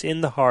pathways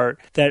in the heart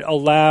that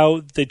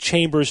allow the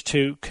chambers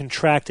to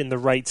contract in the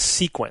right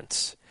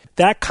sequence.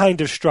 That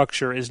kind of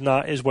structure is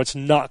what's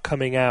not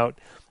coming out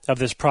of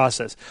this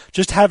process.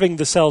 Just having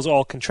the cells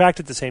all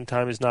contract at the same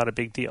time is not a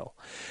big deal.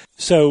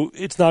 So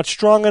it's not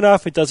strong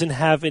enough. It doesn't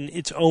have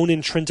its own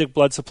intrinsic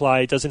blood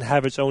supply. It doesn't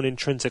have its own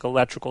intrinsic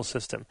electrical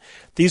system.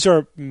 These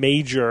are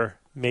major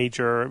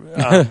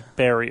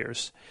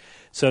barriers.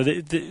 So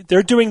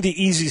they're doing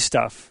the easy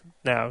stuff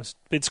now.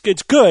 It's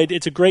good.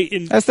 It's a great.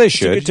 As they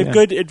should. It's a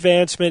good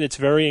advancement. It's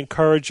very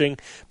encouraging.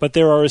 But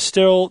there are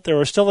still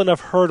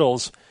enough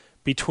hurdles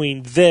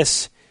between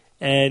this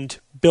and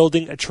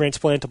building a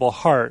transplantable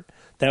heart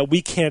that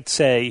we can't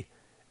say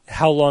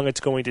how long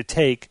it's going to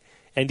take.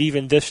 And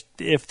even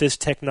if this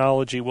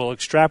technology will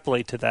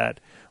extrapolate to that,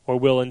 or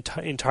will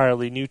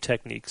entirely new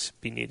techniques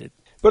be needed.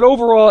 But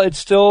overall, it's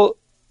still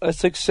a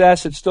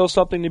success. It's still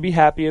something to be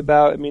happy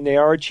about. I mean, they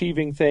are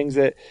achieving things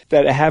that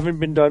haven't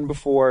been done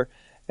before.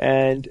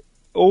 And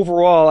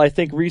overall, I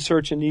think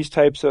research in these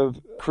types of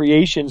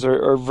creations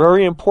are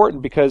very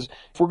important, because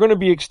if we're going to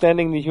be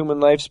extending the human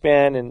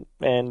lifespan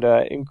and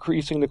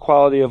increasing the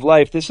quality of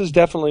life, this is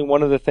definitely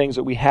one of the things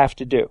that we have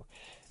to do,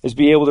 is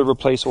be able to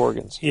replace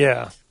organs.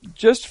 Yeah.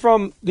 Just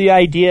from the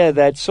idea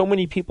that so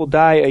many people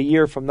die a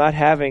year from not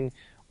having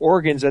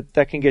organs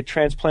that can get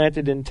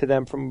transplanted into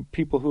them from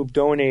people who've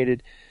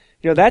donated,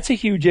 that's a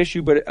huge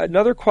issue. But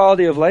another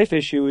quality of life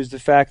issue is the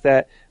fact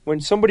that when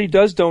somebody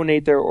does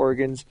donate their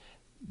organs,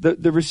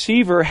 the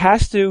receiver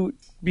has to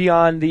be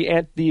on the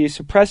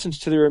suppressants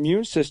to their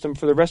immune system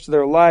for the rest of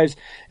their lives,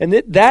 and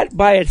that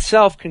by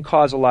itself can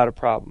cause a lot of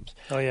problems.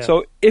 Oh, yeah.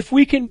 So if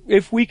we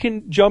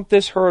can jump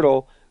this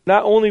hurdle,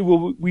 not only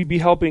will we be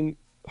helping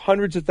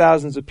hundreds of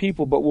thousands of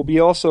people, but we'll be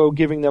also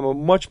giving them a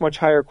much, much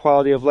higher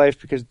quality of life,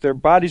 because their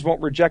bodies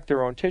won't reject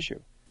their own tissue.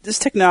 This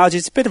technology,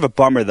 it's a bit of a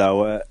bummer,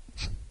 though.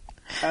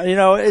 How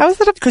is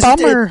it a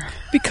bummer?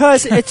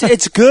 Because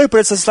it's good,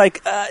 but it's just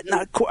like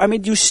not cool. I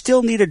mean, you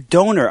still need a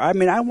donor. I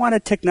mean, I want a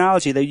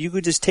technology that you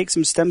could just take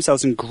some stem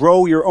cells and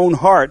grow your own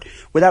heart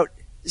without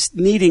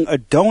needing a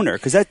donor,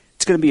 because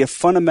that's going to be a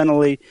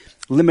fundamentally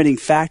limiting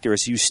factor.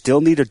 Is you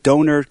still need a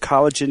donor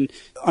collagen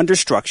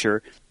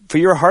understructure for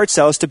your heart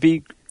cells to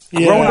be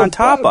grown on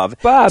top of.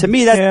 Bob, to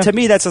me,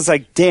 that's just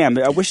like, damn.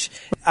 I wish.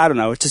 I don't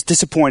know. It's just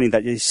disappointing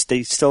that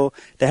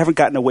they haven't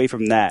gotten away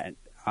from that.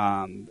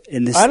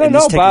 In this, I don't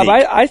know, technique. Bob.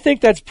 I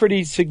think that's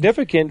pretty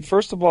significant.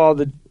 First of all,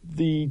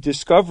 the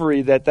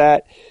discovery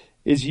that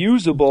is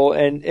usable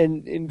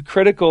and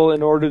critical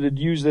in order to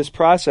use this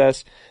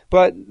process.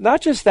 But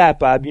not just that,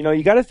 Bob.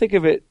 You got to think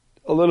of it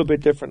a little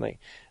bit differently.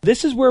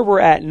 This is where we're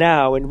at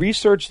now, and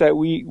research that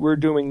we're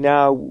doing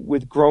now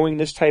with growing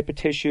this type of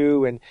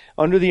tissue and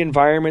under the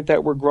environment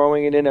that we're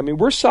growing it in. I mean,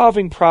 we're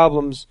solving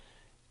problems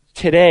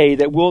today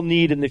that we'll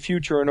need in the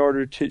future in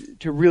order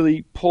to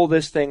really pull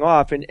this thing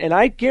off. And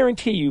I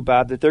guarantee you,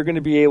 Bob, that they're going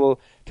to be able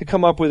to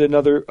come up with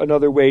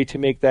another way to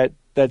make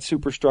that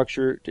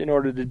superstructure in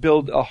order to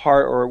build a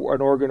heart or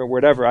an organ or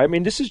whatever. I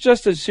mean, this is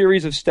just a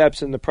series of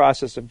steps in the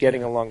process of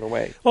getting along the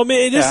way. Well, I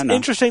mean, it is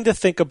interesting to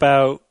think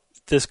about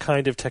this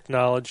kind of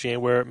technology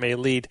and where it may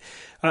lead.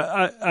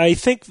 I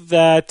think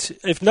that,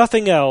 if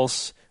nothing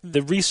else,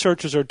 the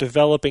researchers are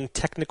developing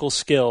technical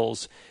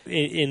skills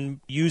in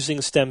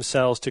using stem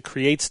cells to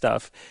create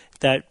stuff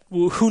that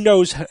who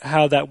knows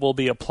how that will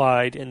be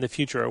applied in the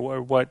future,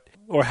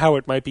 or how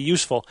it might be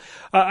useful.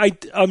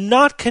 I'm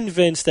not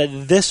convinced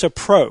that this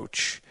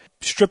approach,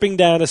 stripping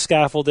down a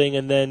scaffolding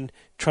and then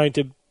trying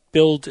to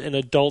build an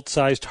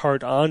adult-sized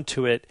heart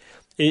onto it,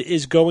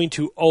 is going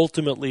to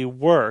ultimately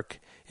work.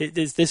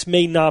 This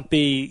may not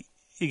be,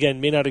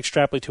 again, may not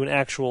extrapolate to an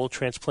actual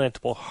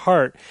transplantable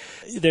heart.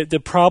 The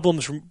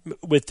problems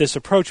with this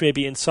approach may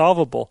be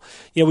insolvable.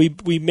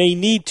 We may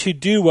need to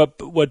do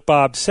what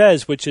Bob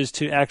says, which is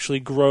to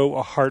actually grow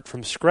a heart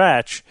from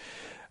scratch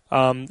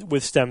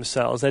with stem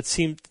cells.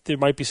 There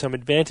might be some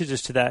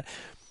advantages to that.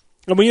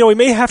 And we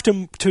may have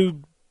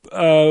to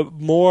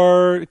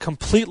more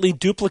completely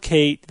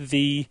duplicate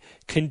the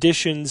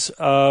conditions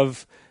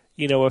of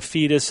a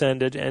fetus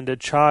and a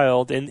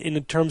child, and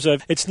in terms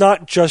of, it's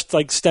not just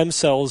like stem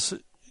cells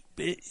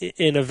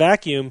in a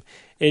vacuum.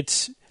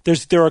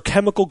 There are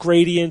chemical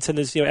gradients, and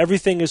there's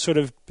everything is sort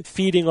of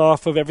feeding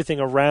off of everything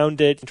around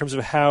it in terms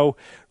of how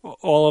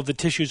all of the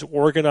tissues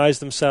organize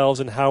themselves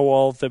and how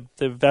all the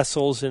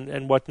vessels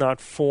and whatnot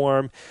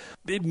form.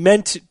 It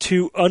meant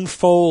to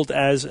unfold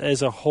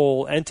as a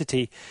whole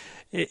entity.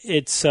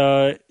 It's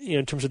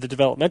in terms of the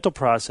developmental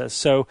process.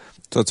 So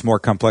it's more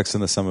complex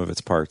than the sum of its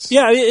parts.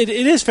 Yeah, it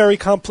is very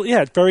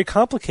it's very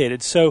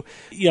complicated. So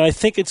I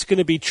think it's going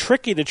to be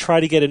tricky to try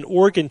to get an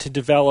organ to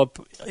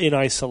develop in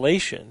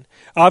isolation.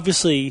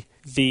 Obviously,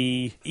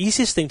 the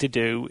easiest thing to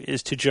do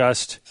is to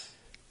just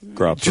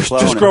grow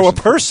a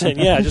person.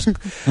 Yeah, that's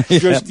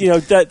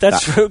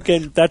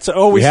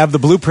always. We have the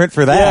blueprint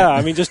for that. Yeah,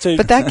 I mean,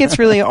 But that gets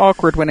really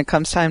awkward when it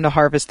comes time to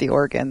harvest the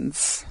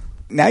organs.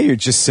 Now you're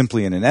just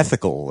simply in an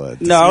ethical.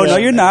 No,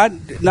 you're not.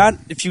 Not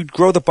if you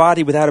grow the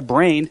body without a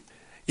brain.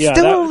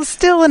 Yeah,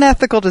 still an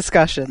ethical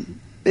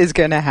discussion is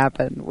going to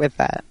happen with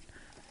that.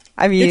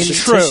 I mean,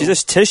 it's true. It's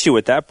just tissue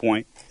at that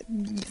point.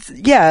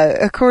 Yeah,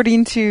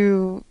 according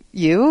to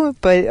you,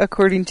 but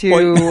according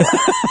to,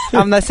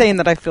 I'm not saying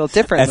that I feel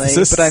differently,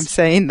 but I'm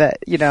saying that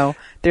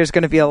there's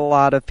going to be a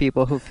lot of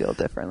people who feel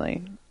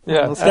differently.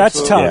 Yeah,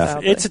 that's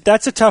tough. Yeah.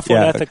 That's a tough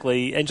one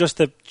ethically, and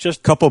just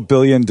couple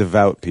billion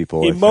devout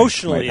people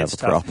emotionally, might it's have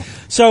a tough. problem.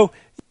 So,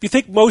 you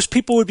think most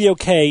people would be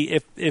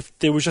okay if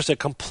there was just a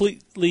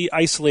completely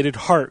isolated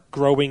heart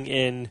growing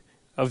in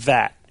a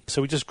vat?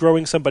 So we're just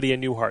growing somebody a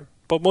new heart.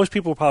 But most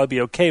people will probably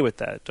be okay with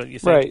that, don't you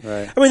think?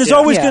 Right. I mean, there's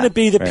always going to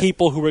be the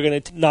people who are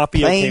going to not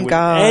be okay with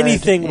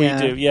anything we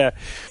do. Yeah,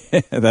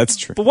 that's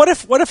true. But what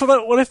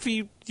if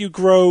you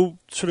grow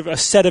sort of a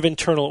set of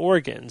internal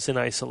organs in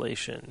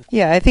isolation?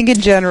 Yeah, I think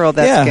in general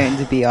that's going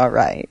to be all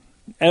right.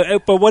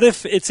 But what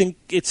if it's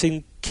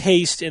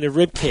encased in a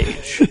rib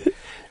cage?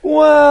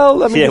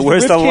 Well, I mean,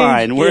 where's the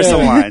line? Where's the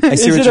line? I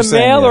see Is what it you're a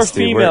male saying, or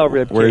Steve. female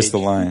rib cage? Where's the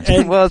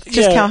line? Well,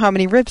 just count how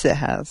many ribs it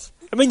has.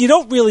 I mean, you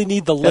don't really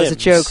need the limbs. That was a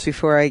joke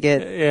before I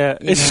get... Yeah,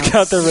 just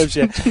count the ribs.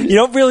 Yeah. You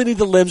don't really need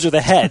the limbs or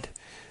the head.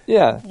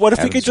 Yeah. What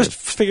if we could just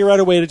figure out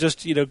a way to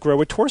just,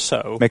 grow a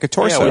torso? Make a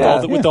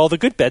torso. With all the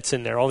good bits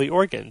in there, all the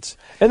organs.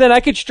 And then I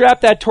could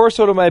strap that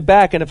torso to my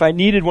back, and if I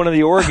needed one of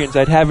the organs,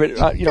 I'd have it,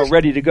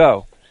 ready to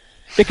go.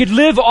 It could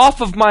live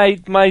off of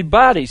my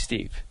body,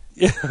 Steve.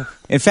 Yeah.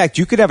 In fact,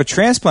 you could have a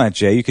transplant,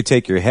 Jay. You could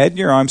take your head,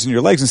 your arms, and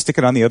your legs and stick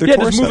it on the other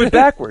torso. Yeah, just move it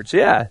backwards,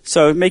 yeah.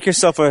 So make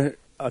yourself a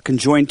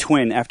conjoined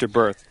twin after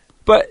birth.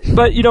 But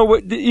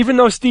even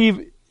though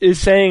Steve is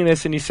saying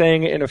this, and he's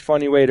saying it in a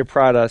funny way to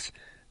prod us,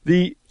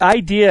 the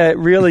idea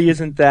really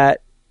isn't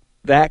that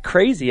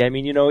crazy. I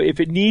mean, if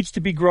it needs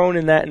to be grown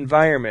in that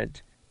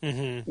environment,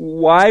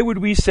 why would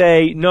we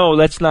say, no,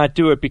 let's not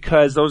do it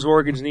because those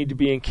organs need to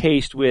be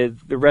encased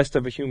with the rest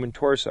of a human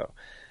torso?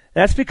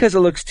 That's because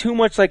it looks too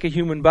much like a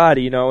human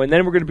body, and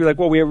then we're going to be like,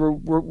 well,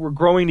 we're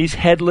growing these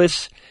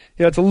headless,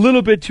 it's a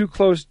little bit too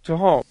close to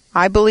home.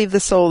 I believe the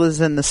soul is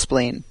in the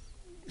spleen,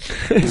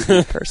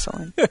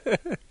 personally.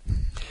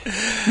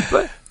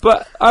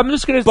 But I'm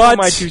just going to throw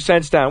my 2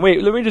 cents down.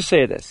 Wait, let me just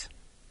say this.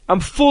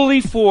 I'm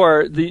fully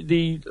for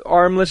the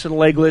armless and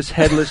legless,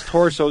 headless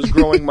torsos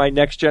growing my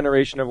next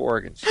generation of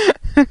organs.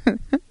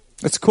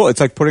 That's cool. It's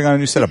like putting on a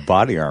new set of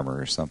body armor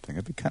or something.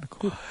 It'd be kind of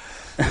cool.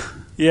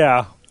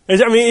 Yeah.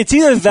 I mean, it's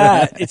either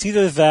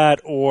that,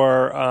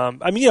 or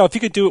if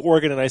you could do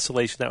organ in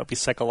isolation, that would be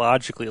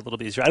psychologically a little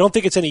bit easier. I don't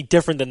think it's any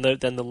different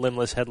than the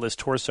limbless, headless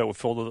torso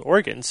filled with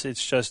organs.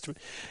 It's just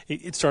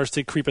it starts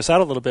to creep us out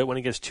a little bit when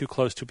it gets too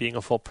close to being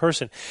a full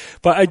person.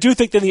 But I do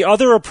think then the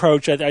other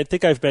approach, I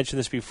think I've mentioned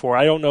this before.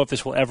 I don't know if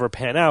this will ever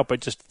pan out,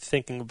 but just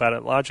thinking about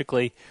it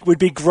logically, would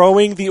be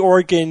growing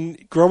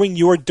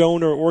your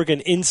donor organ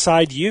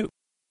inside you.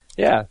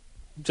 Yeah,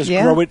 just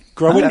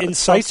grow it in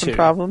situ.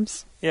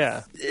 Problems.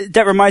 Yeah.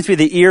 That reminds me of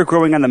the ear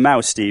growing on the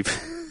mouse, Steve.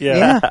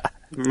 Yeah.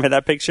 Remember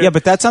that picture? Yeah,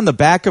 but that's on the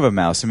back of a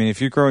mouse. I mean,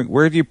 if you're growing,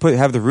 where do you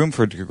have the room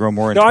for it to grow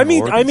more? No, I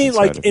mean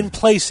like in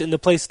the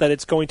place that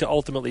it's going to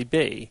ultimately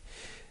be.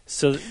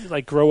 So,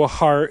 like, grow a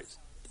heart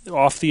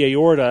off the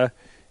aorta,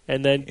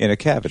 and then in a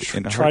cavity,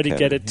 try to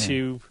get it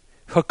to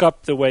hook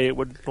up the way it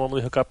would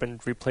normally hook up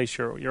and replace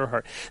your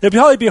heart. It'd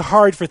probably be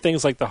hard for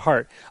things like the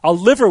heart. A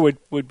liver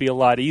would be a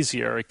lot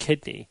easier. A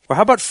kidney. Or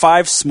how about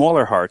 5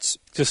 smaller hearts?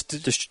 Just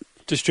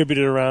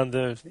distributed around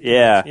the...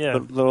 Yeah.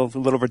 Little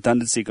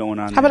redundancy going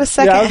on. How about a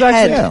second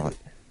head?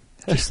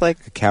 Just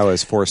like a cow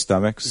has 4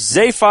 stomachs.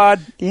 Zaphod,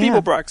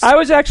 Beeblebrox. I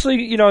was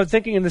actually,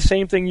 thinking in the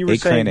same thing you were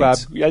saying, Bob.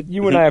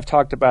 You and I have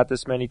talked about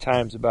this many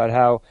times, about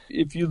how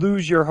if you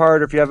lose your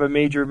heart or if you have a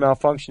major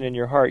malfunction in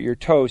your heart, you're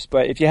toast.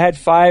 But if you had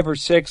 5 or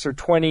 6 or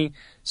 20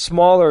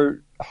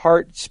 smaller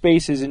heart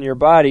spaces in your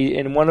body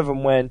and one of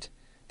them went,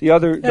 the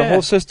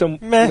whole system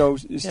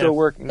is still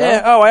working. No?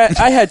 Yeah. Oh,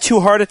 I had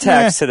 2 heart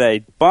attacks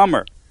today.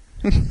 Bummer.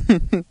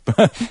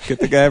 Get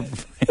the guy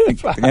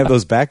have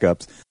those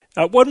backups.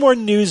 One more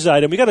news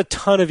item. We got a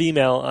ton of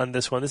email on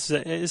this one. This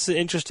is an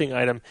interesting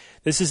item.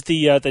 This is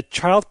the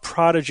child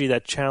prodigy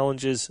that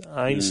challenges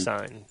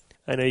Einstein.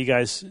 I know you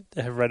guys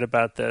have read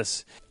about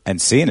this and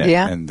seen it.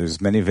 Yeah. And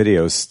there's many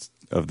videos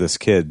of this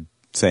kid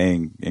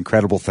saying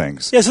incredible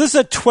things. Yeah. So this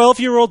is a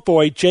 12-year-old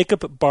boy,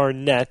 Jacob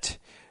Barnett,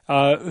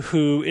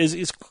 who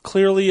is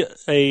clearly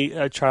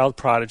a child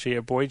prodigy,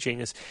 a boy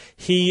genius.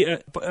 He,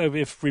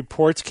 if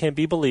reports can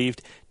be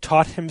believed,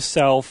 taught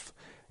himself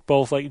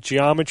both like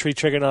geometry,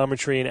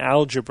 trigonometry, and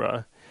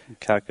algebra,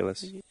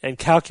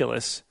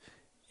 calculus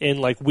in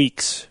like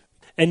weeks.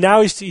 And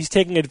now he's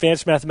taking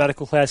advanced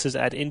mathematical classes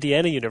at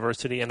Indiana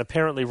University, and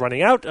apparently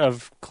running out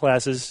of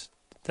classes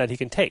that he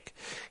can take.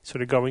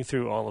 Sort of going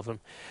through all of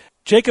them.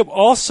 Jacob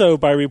also,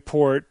 by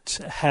report,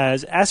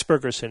 has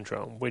Asperger's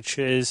syndrome, which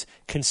is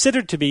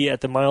considered to be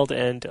at the mild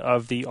end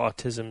of the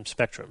autism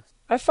spectrum.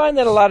 I find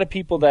that a lot of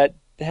people that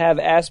have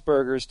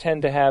Asperger's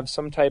tend to have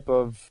some type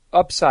of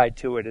upside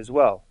to it as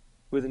well,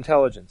 with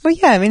intelligence. Well,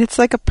 yeah, I mean, it's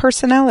like a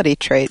personality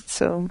trait,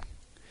 so...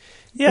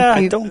 Yeah,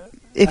 I don't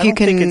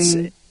think it's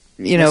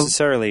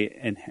necessarily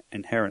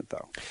inherent,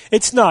 though.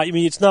 It's not. I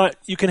mean, it's not...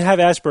 You can have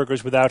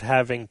Asperger's without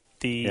having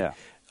the...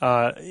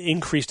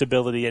 increased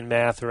ability in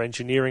math or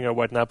engineering or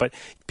whatnot, but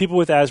people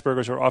with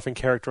Asperger's are often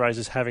characterized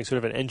as having sort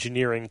of an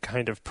engineering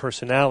kind of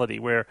personality,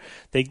 where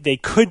they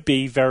could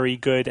be very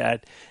good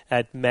at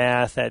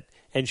math, at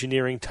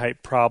engineering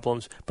type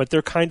problems, but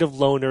they're kind of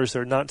loners.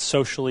 They're not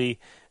socially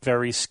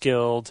very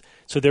skilled,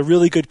 so they're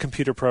really good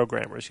computer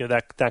programmers.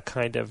 That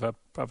kind of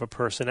a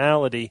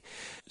personality.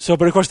 So,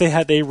 but of course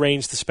they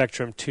range the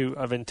spectrum too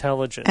of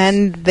intelligence,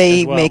 and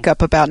they make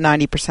up about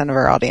 90% of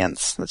our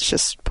audience. Let's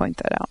just point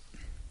that out.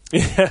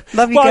 Yeah.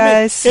 Love you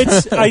guys.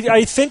 I mean,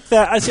 I think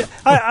that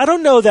I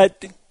don't know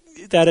that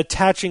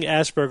attaching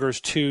Asperger's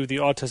to the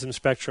autism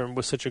spectrum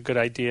was such a good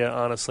idea.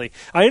 Honestly,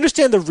 I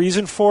understand the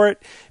reason for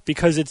it,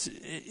 because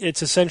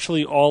it's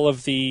essentially all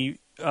of the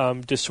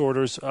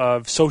disorders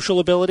of social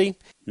ability,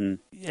 and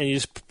you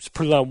just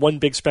put it on one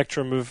big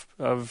spectrum of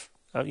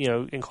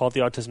and call it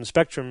the autism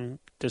spectrum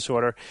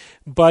disorder.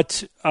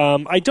 But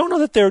I don't know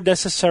that they're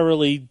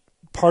necessarily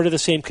part of the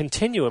same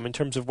continuum in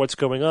terms of what's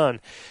going on.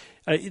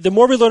 the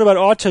more we learn about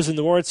autism,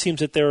 the more it seems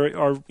that there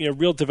are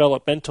real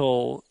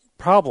developmental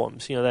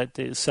problems. That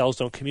the cells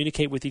don't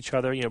communicate with each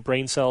other.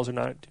 Brain cells are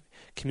not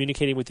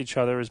communicating with each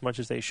other as much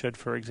as they should,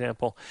 for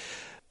example.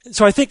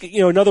 So I think,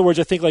 in other words,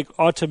 I think like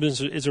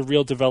autism is a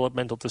real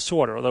developmental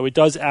disorder, although it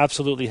does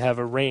absolutely have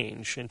a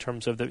range in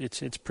terms of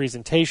its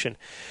presentation.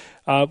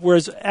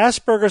 Whereas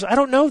Asperger's, I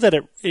don't know that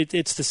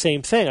it's the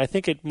same thing. I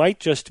think it might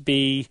just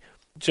be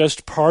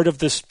just part of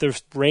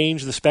the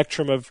range, the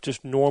spectrum of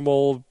just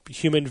normal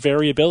human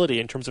variability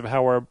in terms of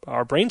how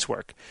our brains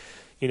work,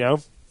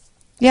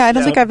 Yeah, I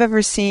don't think I've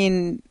ever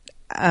seen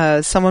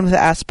someone with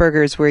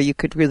Asperger's where you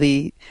could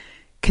really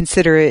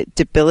consider it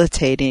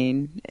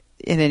debilitating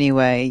in any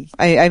way.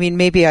 I mean,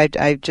 maybe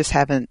I just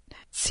haven't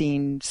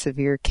seen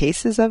severe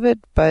cases of it,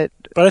 but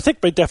I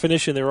think by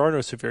definition there are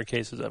no severe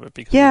cases of it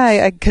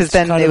because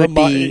then it would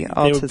be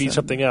autism. It would be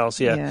something else.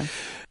 Yeah.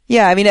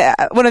 I mean,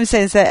 what I'm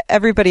saying is that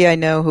everybody I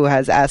know who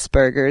has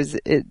Asperger's,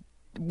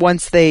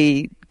 once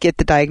they get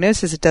the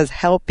diagnosis, it does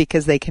help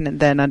because they can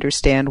then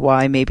understand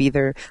why maybe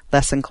they're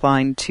less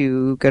inclined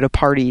to go to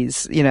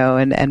parties,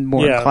 and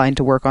more inclined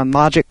to work on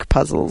logic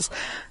puzzles.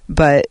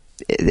 But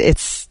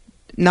it's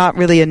not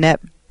really a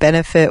net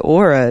benefit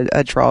or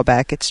a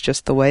drawback. It's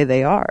just the way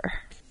they are.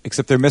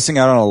 Except they're missing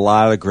out on a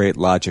lot of great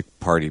logic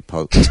puzzle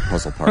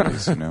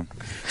parties,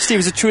 Steve,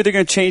 is it true they're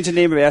going to change the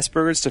name of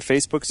Asperger's to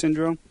Facebook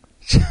syndrome?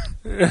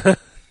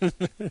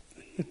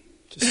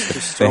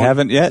 They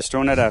haven't yet. Just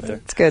throwing that out there.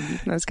 It's good.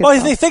 That's good. Well,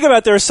 if you think about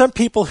it, there are some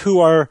people who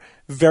are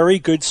very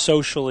good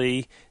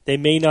socially. They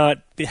may not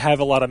have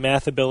a lot of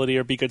math ability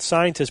or be good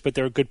scientists, but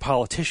they're good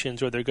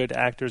politicians or they're good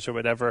actors or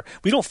whatever.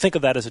 We don't think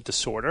of that as a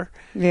disorder.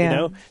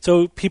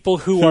 So people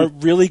who are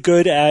really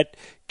good at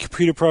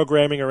computer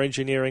programming or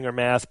engineering or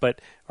math but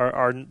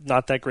are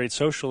not that great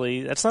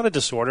socially, that's not a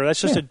disorder.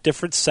 That's just a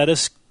different set of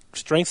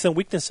strengths and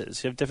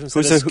weaknesses. You have different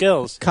set of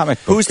skills. Comic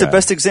book Who's guy. the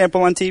best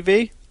example on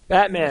TV?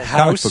 Batman.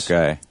 Comic book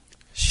guy.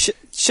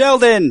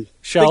 Sheldon.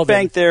 Big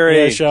Bang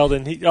Theory. Yeah,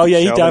 Sheldon. He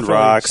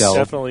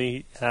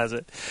definitely has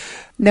it.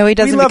 No, he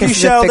doesn't, We love because you,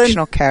 he's Sheldon. a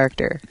fictional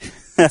character. It's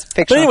a But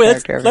fictional anyway,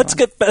 character, let's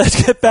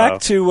get back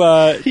to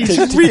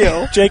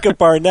real. Jacob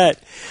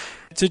Barnett.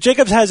 So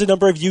Jacob has a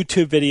number of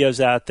YouTube videos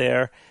out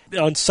there.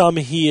 On some,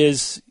 he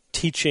is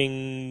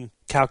teaching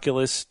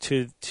calculus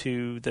to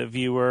the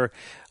viewer.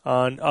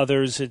 On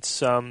others,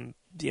 it's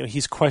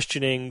he's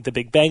questioning the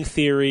Big Bang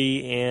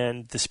Theory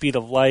and the speed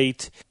of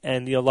light,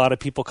 and a lot of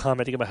people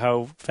commenting about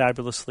how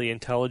fabulously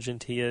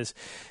intelligent he is.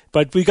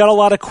 But we got a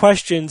lot of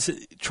questions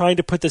trying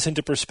to put this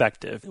into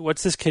perspective.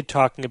 What's this kid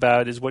talking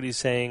about? Is what he's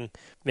saying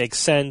make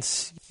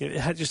sense?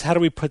 Just how do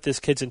we put this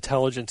kid's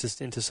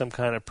intelligence into some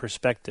kind of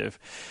perspective?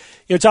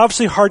 It's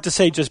obviously hard to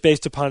say just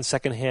based upon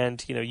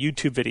secondhand,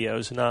 YouTube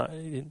videos, not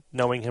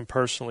knowing him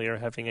personally or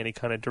having any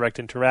kind of direct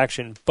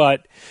interaction.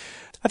 But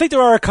I think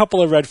there are a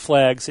couple of red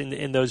flags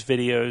in those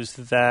videos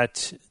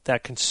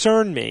that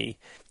concern me.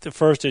 The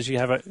first is you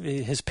have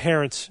his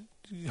parents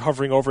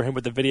hovering over him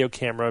with the video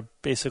camera,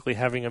 basically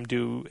having him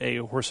do a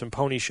horse and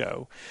pony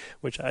show,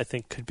 which I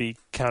think could be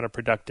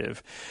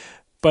counterproductive.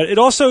 But it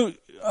also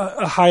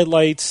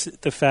highlights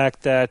the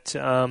fact that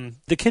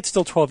the kid's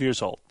still 12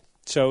 years old.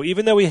 So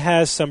even though he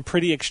has some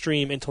pretty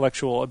extreme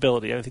intellectual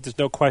ability, I think there's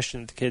no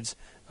question the kid's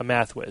a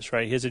math whiz,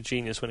 right? He's a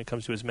genius when it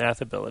comes to his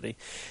math ability.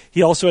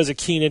 He also has a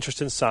keen interest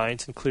in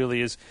science and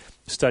clearly is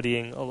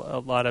studying a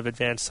lot of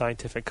advanced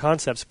scientific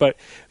concepts. But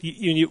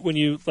when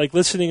you like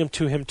listening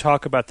to him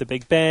talk about the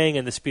Big Bang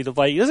and the speed of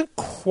light, he doesn't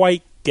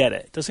quite get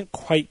it. It doesn't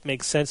quite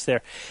make sense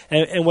there.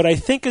 And what I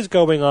think is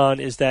going on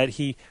is that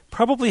he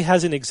probably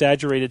has an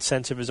exaggerated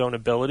sense of his own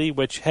ability,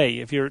 which, hey,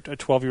 if you're a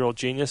 12-year-old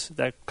genius,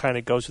 that kind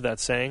of goes without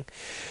saying,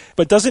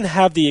 but doesn't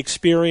have the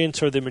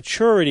experience or the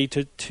maturity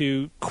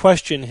to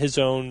question his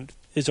own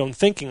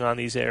thinking on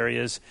these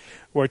areas,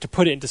 or to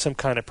put it into some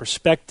kind of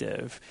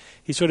perspective.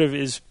 He sort of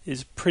is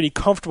pretty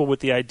comfortable with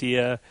the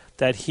idea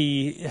that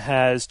he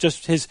has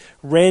just his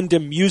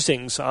random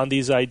musings on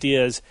these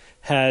ideas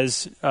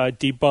has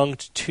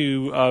debunked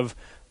two of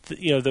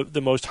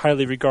the most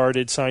highly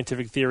regarded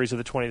scientific theories of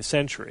the 20th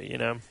century.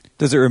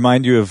 Does it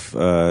remind you of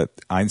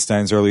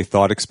Einstein's early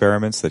thought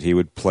experiments that he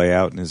would play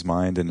out in his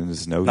mind and in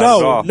his notes?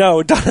 No,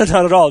 not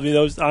at all. I mean,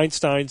 those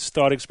Einstein's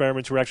thought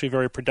experiments were actually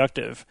very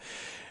productive.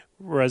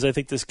 Whereas I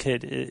think this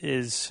kid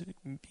is,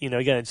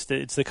 again, it's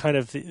the kind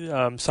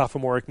of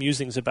sophomoric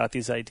musings about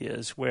these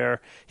ideas where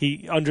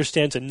he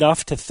understands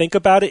enough to think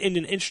about it in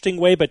an interesting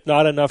way, but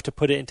not enough to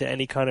put it into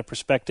any kind of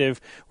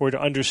perspective or to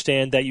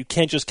understand that you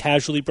can't just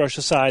casually brush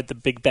aside the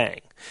Big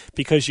Bang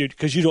because you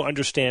don't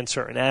understand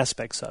certain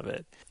aspects of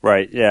it.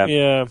 Right. Yeah.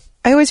 Yeah.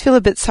 I always feel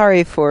a bit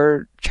sorry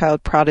for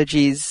child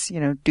prodigies,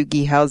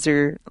 Doogie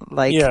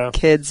Howser-like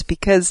kids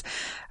because,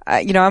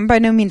 I'm by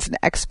no means an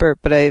expert,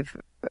 but I've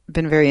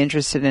been very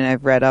interested and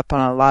I've read up on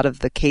a lot of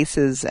the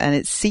cases, and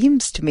it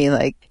seems to me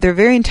like they're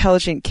very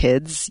intelligent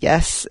kids,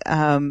 yes,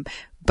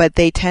 but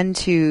they tend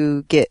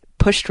to get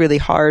pushed really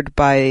hard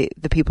by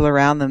the people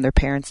around them, their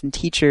parents and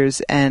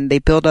teachers, and they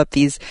build up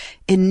these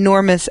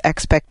enormous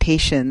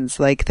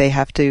expectations, like they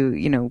have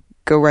to,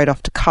 go right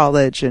off to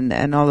college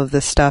and all of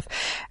this stuff.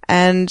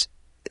 And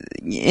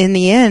in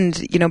the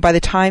end, by the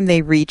time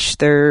they reach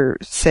their,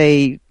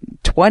 say,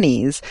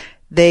 20s,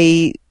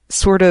 they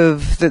sort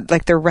of,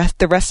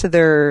 the rest of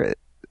their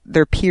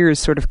peers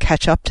sort of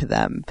catch up to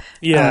them,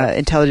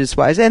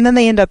 intelligence-wise. And then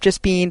they end up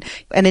just being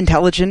an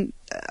intelligent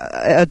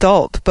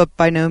adult, but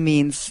by no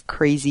means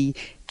crazy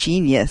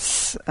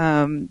genius.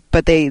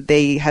 But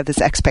they have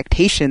this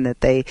expectation that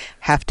they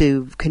have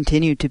to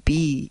continue to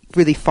be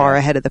really far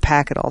ahead of the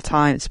pack at all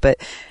times. But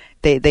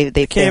they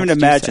can't even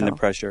imagine the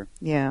pressure.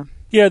 Yeah.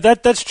 Yeah,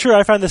 that's true.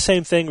 I find the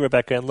same thing,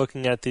 Rebecca, in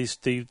looking at the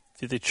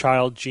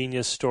child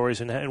genius stories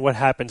and what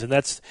happens, and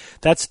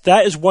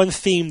that is one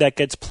theme that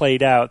gets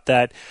played out,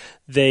 that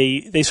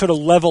they sort of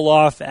level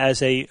off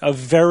as a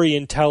very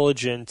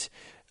intelligent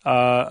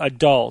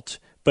adult,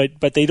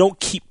 but they don't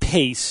keep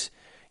pace.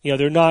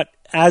 They're not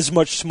as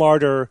much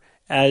smarter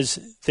as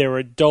their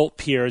adult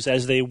peers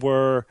as they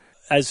were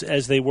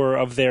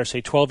of their,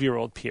 say,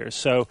 12-year-old peers.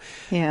 So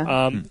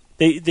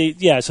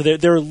so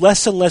they're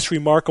less and less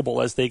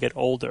remarkable as they get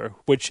older,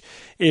 which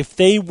if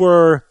they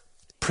were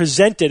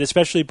presented,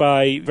 especially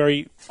by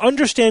very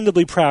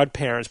understandably proud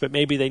parents, but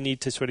maybe they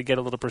need to sort of get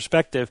a little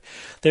perspective,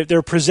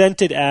 they're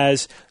presented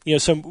as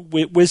some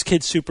whiz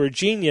kid super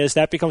genius,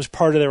 that becomes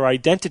part of their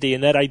identity,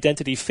 and that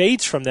identity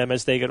fades from them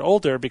as they get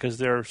older because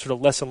they're sort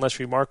of less and less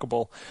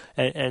remarkable,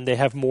 and they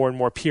have more and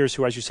more peers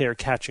who, as you say, are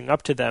catching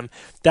up to them.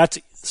 That's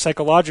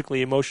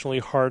psychologically, emotionally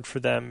hard for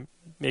them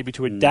maybe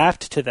to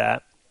adapt to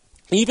that.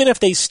 Even if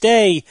they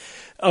stay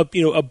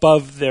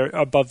above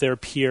their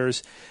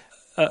peers,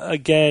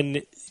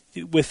 again,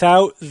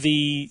 without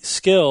the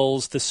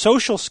skills, the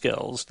social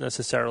skills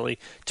necessarily,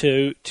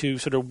 to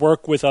sort of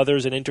work with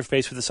others and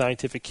interface with the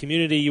scientific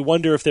community, you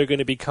wonder if they're going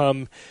to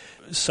become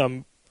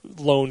some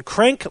lone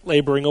crank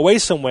laboring away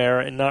somewhere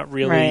and not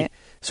really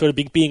sort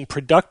of being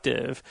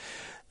productive.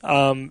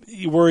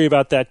 You worry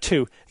about that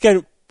too.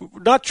 Again,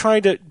 we're not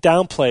trying to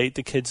downplay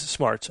the kids'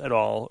 smarts at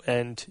all.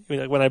 And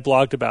when I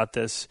blogged about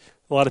this,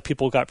 a lot of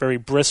people got very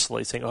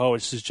bristly, saying, "Oh,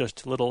 this is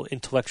just a little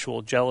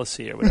intellectual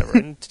jealousy or whatever."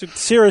 And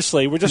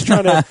seriously, we're just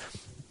trying to.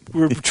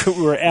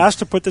 We're asked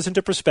to put this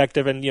into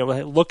perspective, and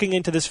looking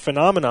into this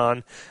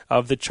phenomenon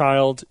of the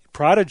child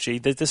prodigy,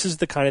 that this is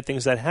the kind of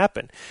things that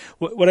happen.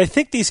 What I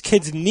think these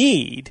kids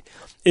need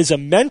is a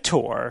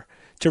mentor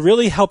to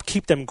really help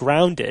keep them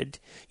grounded.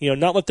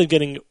 Not let them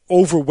getting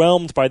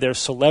overwhelmed by their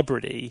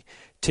celebrity.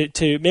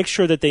 To make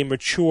sure that they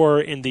mature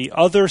in the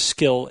other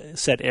skill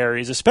set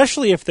areas,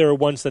 especially if there are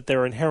ones that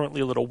they're inherently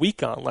a little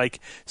weak on, like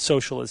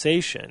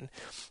socialization,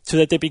 so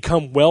that they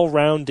become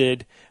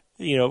well-rounded,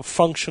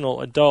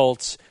 functional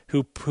adults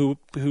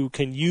who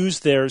can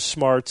use their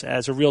smarts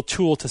as a real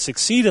tool to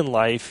succeed in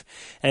life,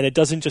 and it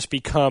doesn't just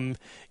become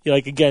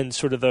again,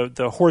 sort of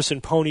the horse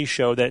and pony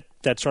show that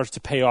starts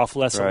to pay off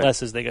less and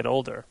less as they get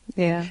older.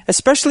 Yeah.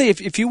 Especially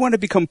if you want to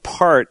become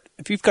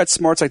if you've got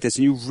smarts like this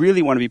and you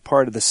really want to be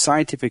part of the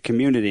scientific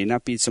community,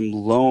 not be some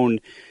lone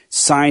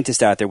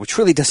scientist out there, which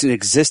really doesn't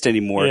exist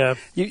anymore. Yeah.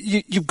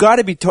 You've got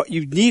to be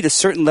you need a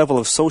certain level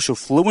of social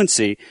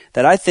fluency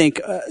that I think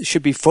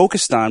should be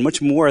focused on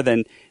much more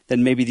than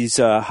maybe these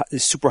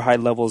super high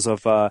levels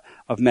of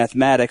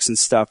mathematics and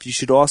stuff. You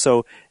should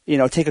also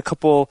take a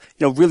couple,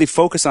 really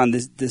focus on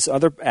this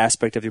other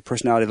aspect of your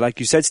personality. Like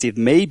you said, Steve,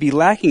 may be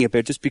lacking a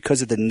bit just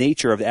because of the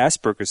nature of the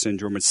Asperger's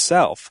syndrome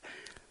itself.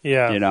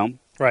 Yeah.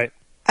 Right.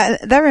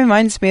 That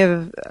reminds me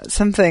of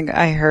something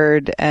I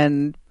heard,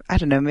 and I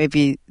don't know,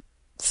 maybe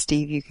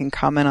Steve, you can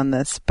comment on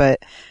this,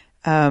 but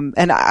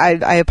and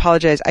I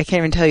apologize, I can't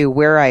even tell you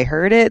where I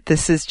heard it.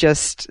 This is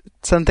just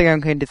something I'm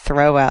going to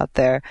throw out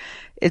there.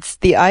 It's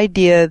the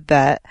idea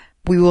that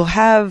we will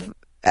have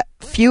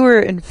fewer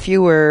and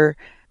fewer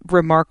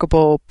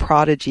remarkable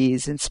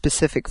prodigies in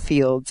specific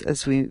fields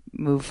as we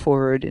move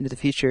forward into the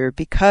future,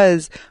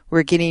 because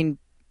we're getting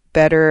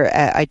better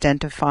at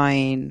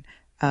identifying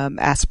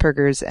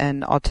Asperger's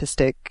and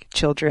autistic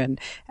children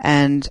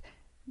and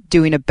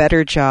doing a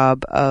better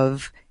job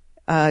of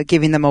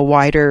giving them a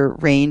wider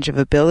range of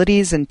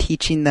abilities and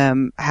teaching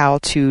them how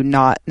to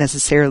not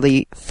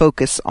necessarily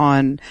focus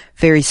on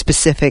very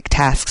specific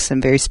tasks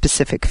and very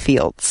specific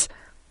fields.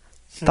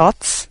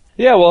 Thoughts?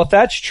 Yeah, well, if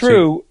that's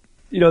true,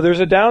 there's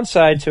a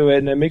downside to it,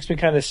 and it makes me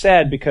kind of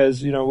sad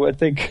because, I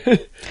think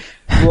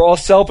we're all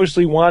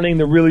selfishly wanting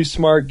the really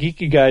smart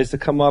geeky guys to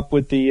come up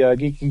with the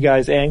geeky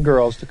guys and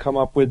girls to come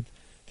up with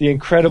the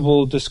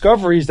incredible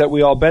discoveries that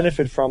we all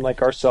benefit from,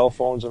 like our cell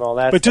phones and all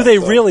that. But do they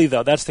really,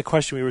 though? That's the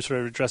question we were sort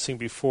of addressing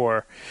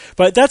before.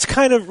 But that's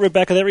kind of,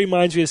 Rebecca, that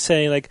reminds me of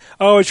saying,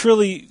 it's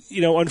really,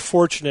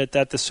 unfortunate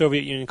that the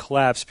Soviet Union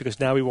collapsed, because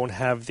now we won't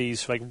have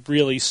these,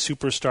 really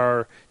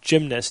superstar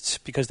gymnasts,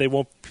 because they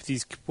won't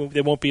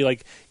be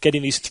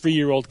getting these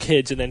 3-year-old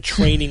kids and then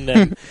training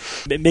them,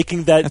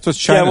 making that. That's what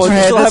China.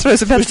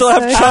 We still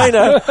have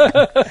China.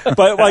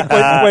 But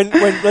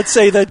when let's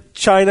say that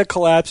China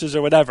collapses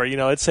or whatever,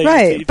 let's say.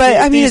 Right,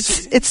 but I mean,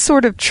 it's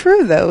sort of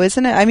true, though,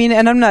 isn't it? I mean,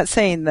 and I'm not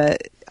saying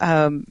that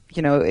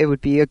it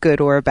would be a good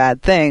or a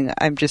bad thing.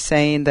 I'm just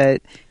saying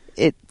that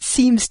it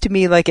seems to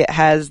me like it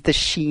has the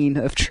sheen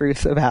of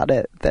truth about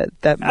it. That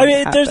I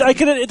mean,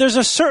 happen. there's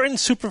a certain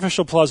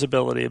superficial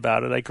plausibility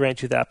about it. I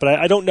grant you that, but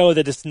I don't know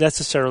that it's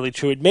necessarily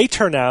true. It may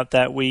turn out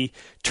that we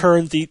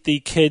turn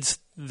the kids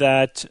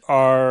that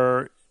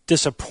are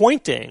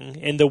disappointing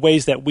in the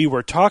ways that we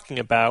were talking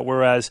about,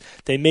 whereas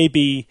they may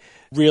be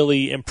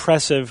really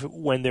impressive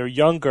when they're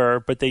younger,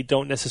 but they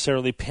don't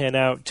necessarily pan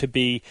out to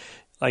be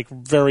like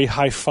very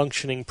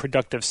high-functioning,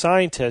 productive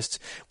scientists.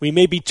 We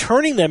may be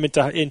turning them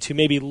into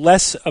maybe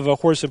less of a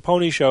horse and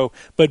pony show,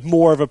 but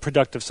more of a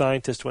productive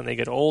scientist when they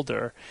get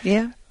older.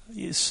 Yeah.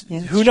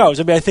 Who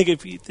knows? I mean, I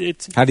think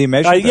it's... How do you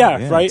measure that?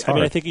 Yeah, right? I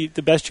mean, I think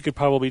the best you could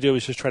probably do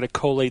is just try to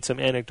collate some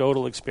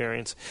anecdotal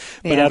experience.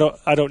 But Yeah.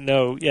 I don't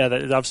know. Yeah,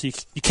 that obviously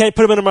you can't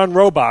put them in a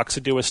Monroe box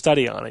and do a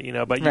study on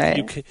it, but Right.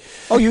 you can...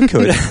 Oh, you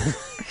could.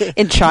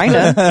 In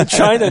China. In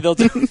China, they'll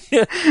do...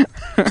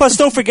 Plus,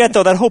 don't forget,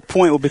 though, that whole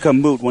point will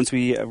become moot once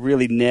we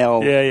really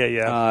nail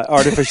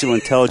artificial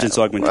intelligence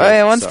augmentation.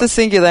 Well, once the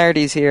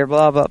singularity's here,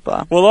 blah, blah,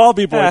 blah. We'll all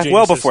be boy geniuses.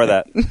 well before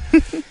that.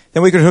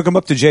 Then we could hook him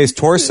up to Jay's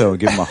torso and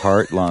give him a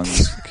heart,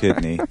 lungs,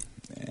 kidney,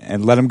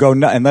 and let him go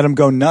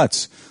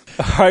nuts.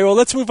 All right, well,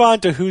 let's move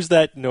on to Who's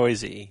That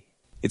Noisy?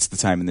 It's the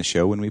time in the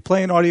show when we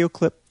play an audio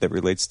clip that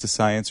relates to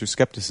science or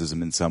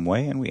skepticism in some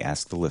way, and we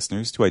ask the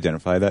listeners to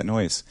identify that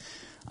noise.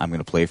 I'm going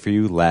to play for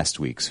you last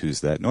week's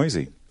Who's That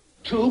Noisy?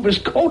 Tube is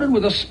coated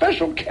with a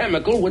special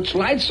chemical which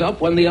lights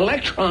up when the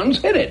electrons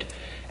hit it.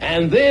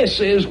 And this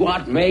is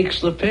what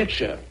makes the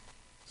picture.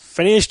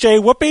 Phineas J.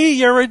 Whoopi,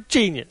 you're a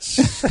genius.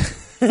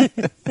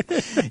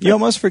 You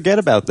almost forget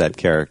about that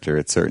character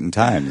at certain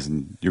times,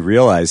 and you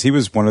realize he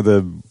was one of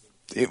the,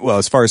 well,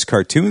 as far as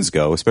cartoons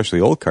go, especially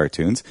old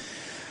cartoons,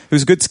 he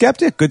was a good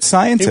skeptic, good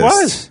scientist. He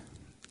was.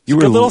 You a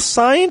were good little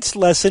science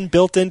lesson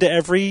built into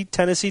every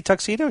Tennessee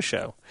Tuxedo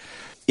show.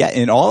 Yeah,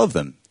 in all of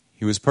them,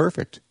 he was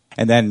perfect.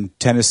 And then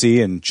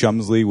Tennessee and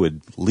Chumsley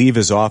would leave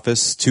his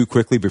office too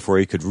quickly before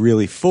he could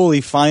really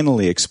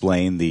finally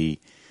explain the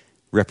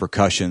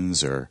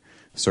repercussions or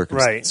certain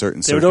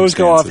circumstances. They would always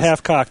go off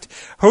half-cocked.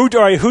 Who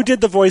did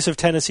the voice of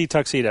Tennessee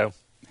Tuxedo?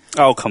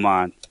 Oh, come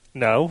on.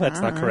 No, that's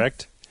not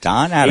correct.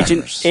 Don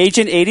Adams.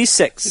 Agent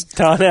 86.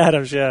 Don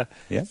Adams, yeah.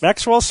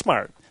 Maxwell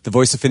Smart. The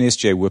voice of Phineas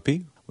J.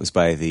 Whoopi was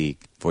by the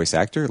voice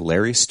actor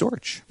Larry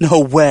Storch. No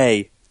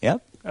way.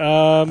 Yep.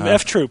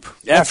 F Troop.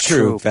 F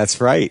Troop.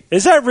 That's right.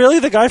 Is that really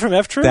the guy from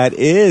F Troop? That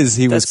is.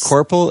 He was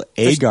Corporal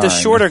Agarn. The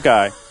shorter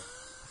guy.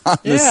 On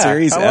the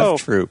series hello.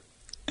 F Troop.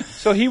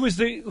 So he was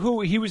the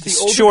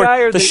older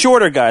guy or the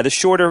shorter guy, the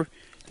shorter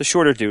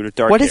dude with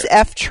dark What hair. is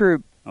F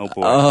Troop? Oh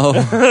boy.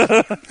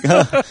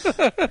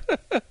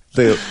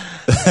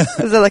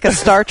 Is it like a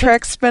Star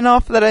Trek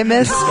spinoff that I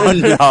missed?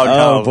 No.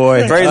 Oh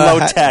boy. Very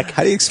low tech.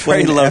 How do you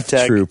explain Very low F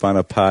tech. Troop on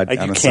a pod? You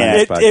on a can't.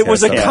 science podcast? It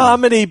was a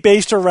comedy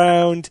based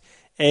around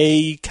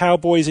a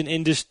Cowboys and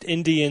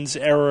Indians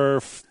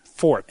era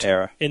fort.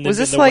 Was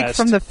this like West.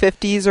 from the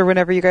 50s or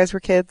whenever you guys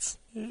were kids?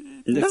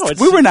 No,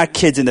 we were not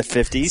kids in the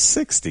 50s.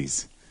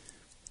 60s.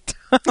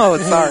 Oh,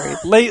 sorry.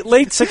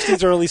 Late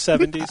 60s, early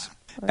 70s.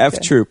 Okay. F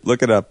Troop.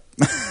 Look it up.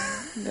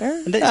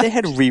 And they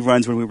had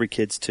reruns when we were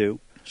kids, too.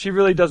 She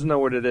really doesn't know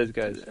what it is,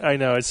 guys. I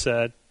know, it's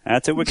sad.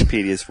 That's what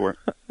Wikipedia's for.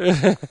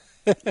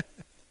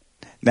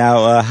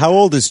 Now, how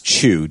old is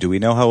Chew? Do we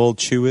know how old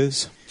Chew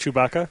is?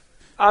 Chewbacca?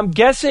 I'm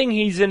guessing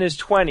he's in his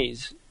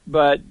 20s,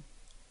 but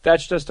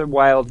that's just a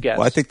wild guess.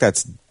 Well, I think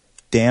that's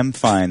damn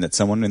fine that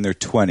someone in their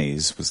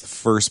 20s was the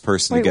first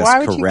person Wait, to guess why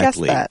would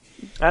correctly. you guess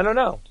that? I don't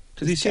know,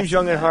 because he seems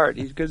young at heart.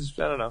 Because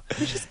I don't know.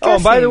 Just Oh,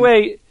 and by the guessing.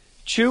 way,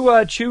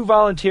 Chew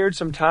volunteered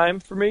some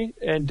time for me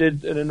and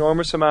did an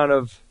enormous amount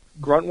of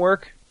grunt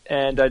work,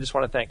 and I just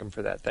want to thank him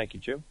for that. Thank you,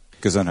 Chew.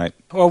 Gesundheit.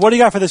 Well, what do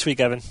you got for this week,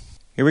 Evan?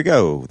 Here we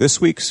go.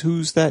 This week's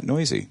Who's That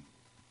Noisy?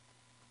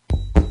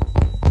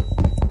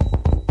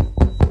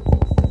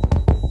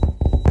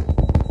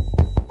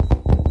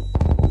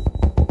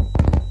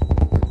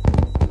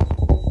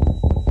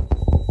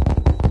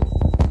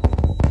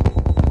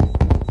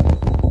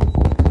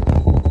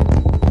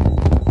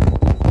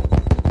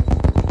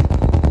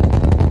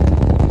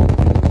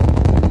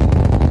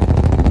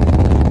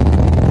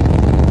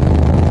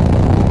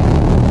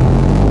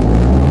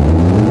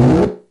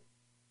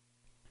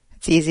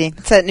 It's easy.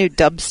 It's that new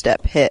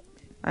dubstep hit.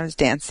 I was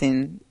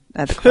dancing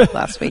at the club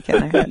last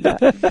weekend. I heard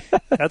that.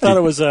 I thought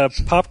it was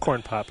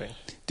popcorn popping.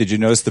 Did you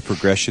notice the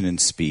progression in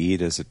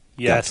speed as it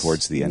got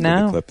towards the end of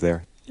No. the clip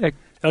there? It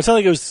sounded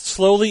like it was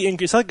slowly.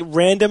 It's like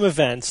random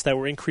events that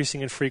were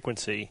increasing in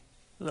frequency,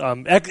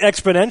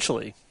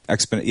 exponentially.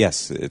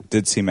 Yes, it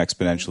did seem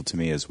exponential to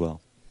me as well.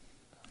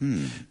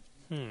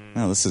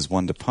 Well, this is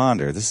one to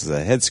ponder. This is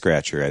a head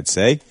scratcher, I'd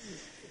say.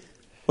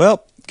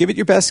 Well, give it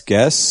your best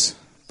guess.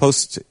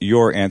 Post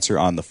your answer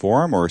on the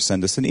forum or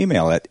send us an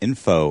email at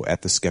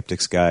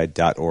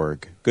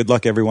info@theskepticsguide.org. Good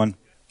luck, everyone.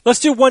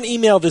 Let's do one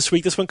email this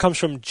week. This one comes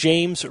from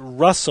James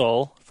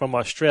Russell from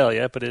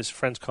Australia, but his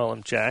friends call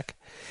him Jack.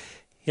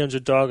 He owns a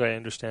dog, I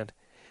understand.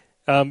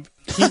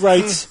 He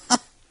writes,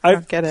 I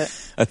don't get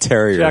it. A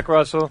terrier. Jack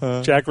Russell.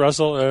 Jack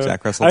Russell.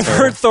 Jack Russell I've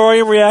Terrier. heard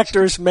thorium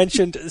reactors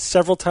mentioned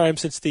several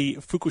times since the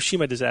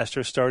Fukushima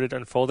disaster started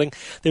unfolding.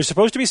 They're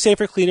supposed to be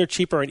safer, cleaner,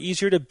 cheaper, and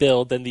easier to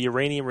build than the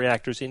uranium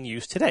reactors in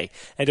use today.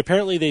 And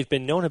apparently they've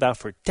been known about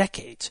for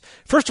decades.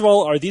 First of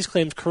all, are these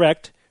claims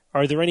correct?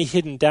 Are there any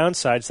hidden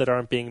downsides that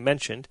aren't being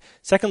mentioned?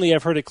 Secondly,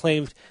 I've heard it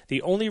claimed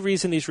the only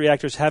reason these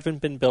reactors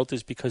haven't been built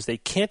is because they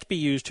can't be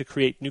used to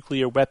create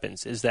nuclear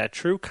weapons. Is that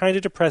true? Kind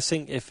of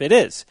depressing if it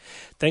is.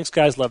 Thanks,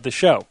 guys. Love the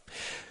show.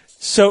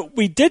 So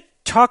we did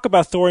talk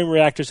about thorium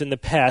reactors in the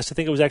past. I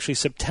think it was actually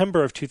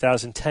September of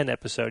 2010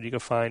 episode. You can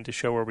find a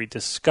show where we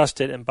discussed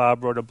it, and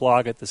Bob wrote a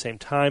blog at the same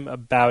time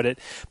about it.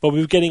 But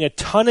we were getting a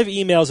ton of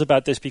emails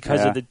about this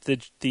because of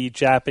the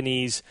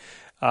Japanese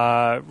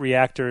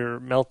reactor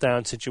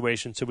meltdown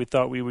situation, so we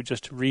thought we would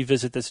just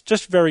revisit this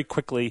just very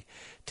quickly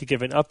to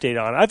give an update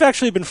on it. I've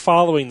actually been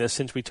following this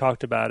since we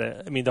talked about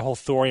it. I mean, the whole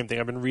thorium thing,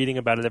 I've been reading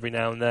about it every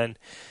now and then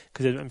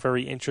because I'm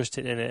very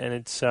interested in it. And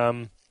it's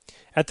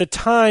at the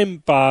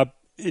time, Bob,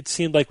 it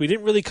seemed like we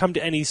didn't really come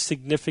to any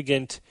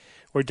significant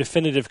or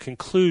definitive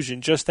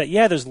conclusion, just that,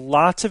 there's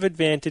lots of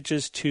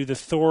advantages to the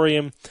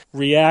thorium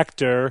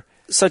reactor,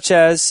 such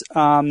as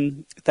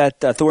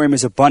that thorium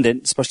is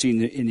abundant,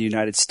 especially in the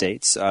United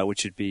States,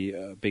 which would be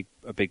a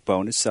big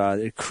bonus.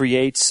 It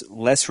creates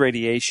less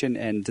radiation,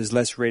 and there's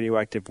less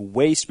radioactive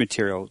waste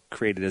material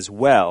created as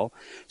well.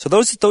 So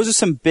those are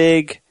some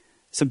big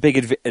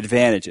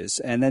advantages.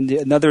 And then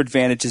another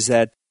advantage is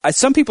that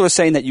some people are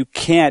saying that you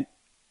can't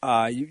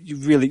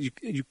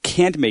you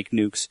can't make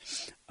nukes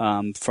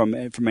from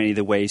any of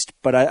the waste.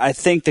 But I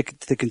think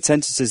the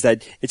consensus is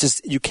that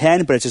you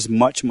can, but it's just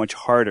much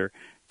harder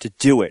to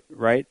do it,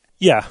 right?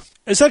 Yeah.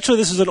 Essentially,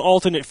 this is an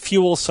alternate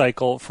fuel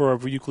cycle for a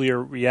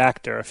nuclear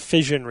reactor, a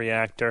fission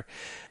reactor.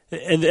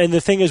 And the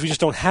thing is, we just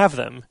don't have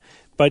them.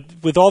 But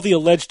with all the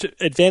alleged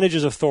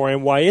advantages of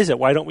thorium, why is it?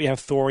 Why don't we have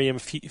thorium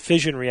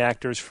fission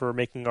reactors for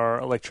making our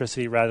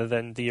electricity rather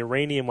than the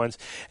uranium ones?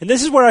 And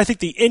this is where I think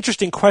the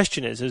interesting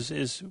question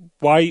is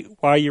why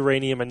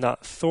uranium and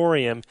not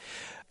thorium?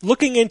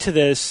 Looking into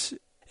this,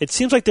 it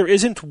seems like there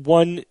isn't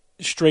one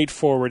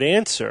straightforward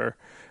answer,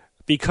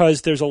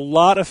 because there's a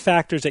lot of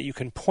factors that you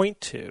can point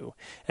to.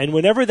 And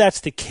whenever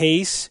that's the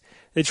case,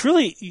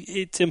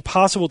 it's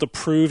impossible to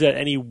prove that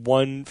any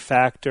one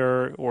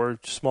factor or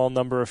small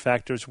number of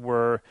factors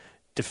were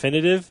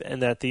definitive,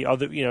 and that the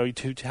other,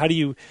 how do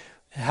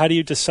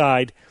you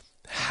decide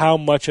how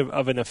much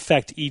of an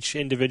effect each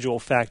individual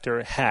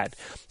factor had?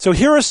 So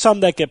here are some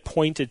that get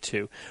pointed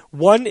to.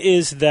 One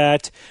is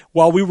that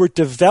while we were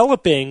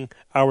developing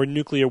our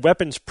nuclear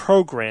weapons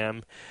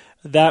program,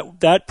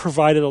 that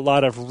provided a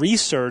lot of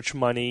research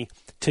money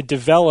to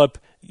develop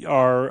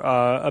our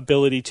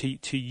ability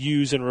to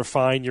use and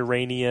refine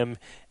uranium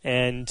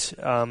and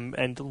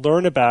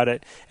learn about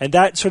it, and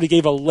that sort of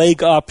gave a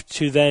leg up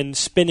to then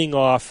spinning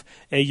off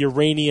a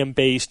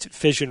uranium-based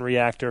fission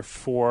reactor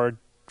for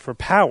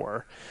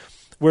power,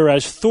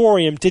 whereas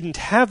thorium didn't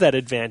have that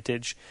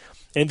advantage,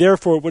 and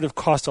therefore it would have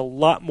cost a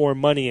lot more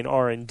money in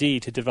R&D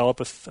to develop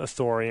a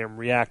thorium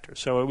reactor.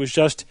 So it was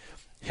just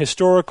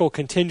historical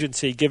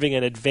contingency giving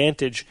an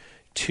advantage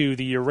to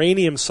the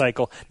uranium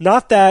cycle.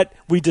 Not that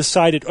we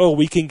decided,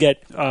 we can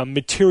get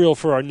material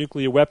for our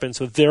nuclear weapons,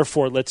 so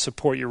therefore let's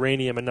support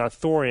uranium and not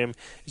thorium.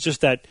 It's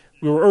just that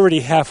we were already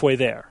halfway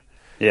there.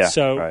 Yeah,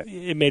 so right.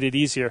 It made it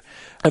easier.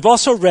 I've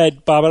also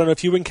read, Bob, I don't know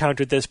if you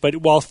encountered this, but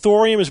while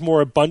thorium is more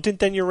abundant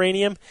than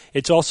uranium,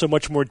 it's also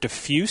much more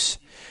diffuse,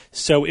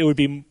 so it would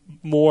be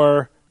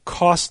more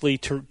costly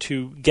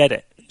to get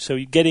it. So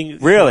getting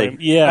really, thorium,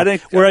 yeah.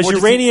 Whereas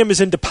uranium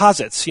is in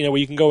deposits, where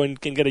you can go and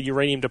can get a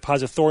uranium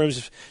deposit. Thorium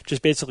is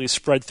just basically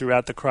spread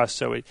throughout the crust.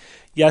 So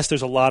yes,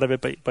 there's a lot of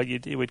it, but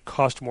it would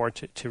cost more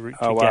to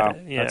get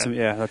it.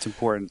 Yeah. That's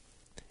important.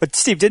 But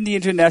Steve, didn't the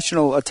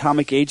International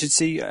Atomic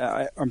Agency?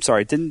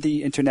 Didn't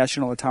the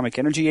International Atomic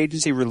Energy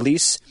Agency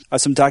release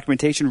some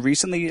documentation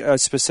recently,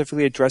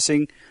 specifically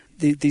addressing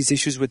these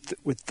issues with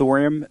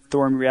thorium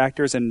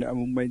reactors? And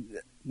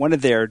one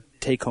of their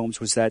take-homes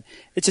was that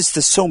it's just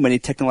there's so many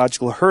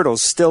technological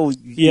hurdles still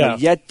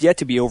yet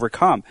to be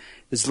overcome.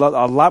 There's a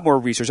lot more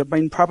research. I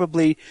mean,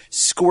 probably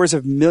scores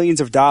of millions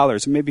of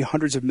dollars, maybe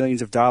hundreds of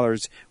millions of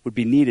dollars would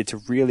be needed to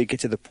really get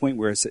to the point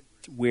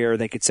where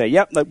they could say,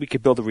 yep, we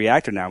could build a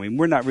reactor now. I mean,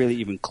 we're not really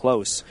even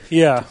close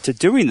to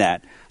doing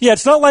that. Yeah,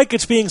 it's not like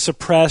it's being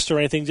suppressed or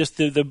anything. Just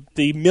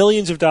the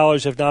millions of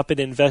dollars have not been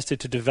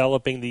invested to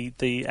developing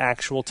the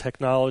actual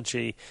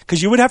technology,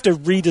 because you would have to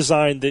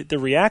redesign the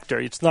reactor.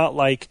 It's not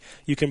like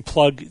you can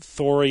plug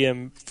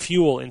thorium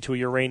fuel into a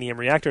uranium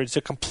reactor. It's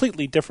a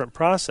completely different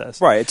process.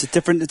 Right.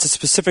 It's a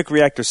specific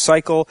reactor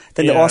cycle.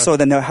 Then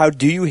how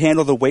do you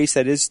handle the waste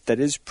that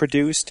is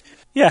produced?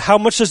 Yeah, how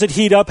much does it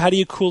heat up? How do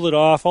you cool it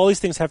off? All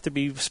these things have to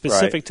be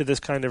specific to this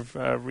kind of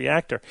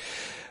reactor.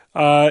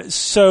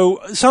 So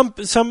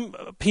some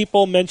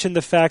people mention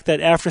the fact that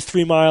after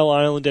 3 Mile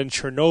Island and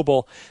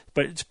Chernobyl,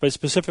 but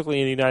specifically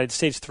in the United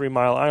States, 3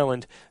 Mile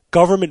Island,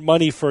 government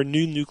money for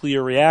new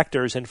nuclear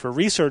reactors and for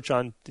research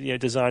on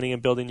designing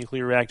and building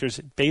nuclear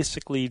reactors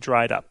basically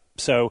dried up.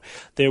 So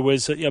there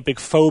was a big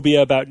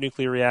phobia about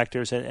nuclear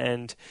reactors,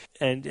 and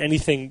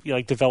anything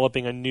like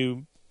developing a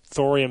new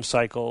thorium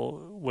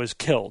cycle was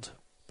killed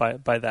by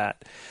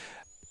that.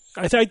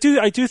 I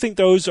do think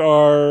those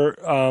are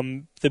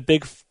the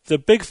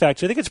big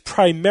factors. I think it's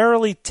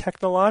primarily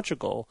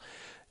technological.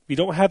 We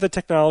don't have the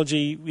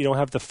technology, we don't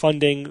have the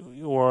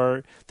funding,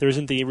 or there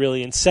isn't the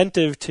really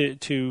incentive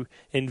to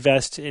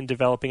invest in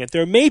developing it.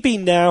 There may be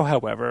now,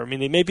 however. I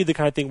mean, it may be the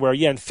kind of thing where,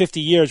 in 50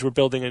 years we're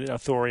building a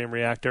thorium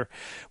reactor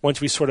once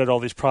we sort out all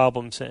these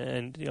problems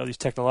and these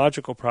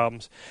technological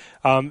problems.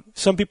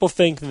 Some people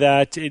think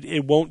that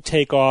it won't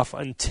take off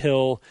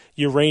until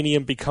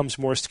uranium becomes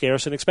more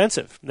scarce and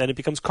expensive. Then it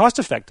becomes cost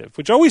effective,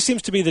 which always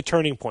seems to be the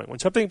turning point. When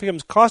something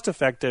becomes cost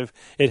effective,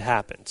 it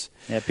happens.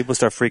 Yeah, people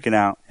start freaking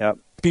out. Yep.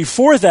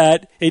 Before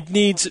that, it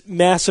needs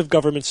massive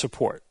government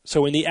support.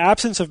 So in the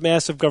absence of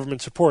massive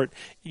government support,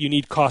 you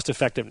need cost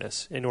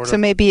effectiveness in order. So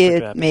maybe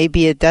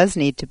it does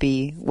need to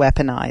be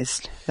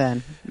weaponized.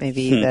 Then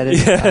maybe that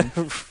is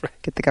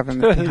get the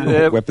government behind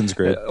it. Weapons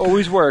grade. It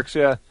always works.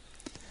 Yeah.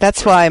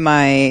 That's why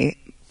my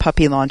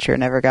puppy launcher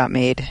never got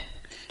made.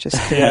 Just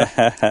They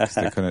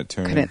couldn't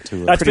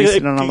produce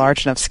it on a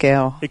large enough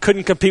scale. It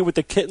couldn't compete with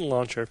the kitten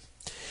launcher.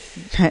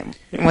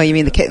 Well, you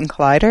mean the kitten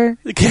collider?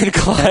 The kitten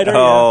collider.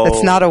 Oh.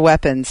 That's not a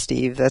weapon,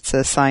 Steve. That's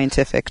a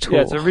scientific tool.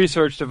 Yeah, it's a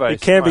research device.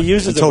 It can be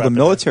used as a until the weapon.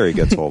 military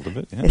gets hold of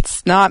it. Yeah.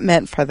 It's not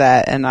meant for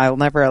that, and I'll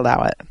never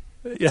allow it.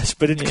 Yes,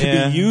 but it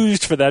can be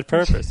used for that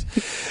purpose.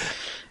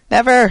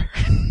 Never.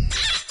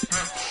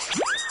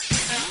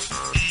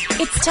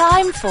 It's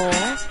time for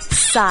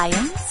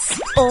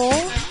Science or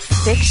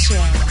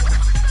Fiction.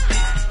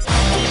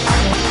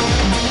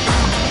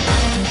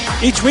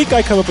 Each week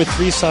I come up with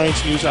 3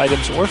 science news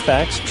items or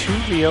facts,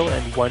 2 real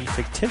and 1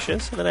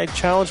 fictitious, and then I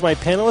challenge my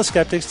panel of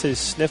skeptics to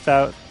sniff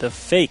out the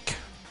fake.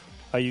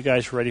 Are you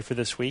guys ready for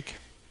this week?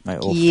 My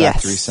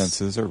olfactory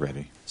senses are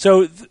ready.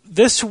 So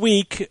this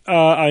week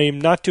I am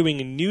not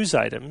doing news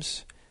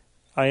items.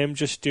 I am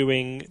just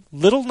doing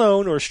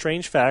little-known or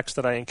strange facts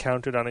that I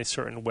encountered on a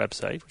certain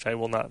website, which I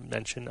will not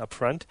mention up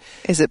front.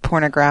 Is it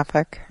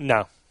pornographic?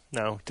 No,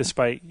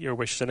 despite your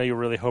wishes. I know you were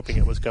really hoping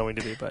it was going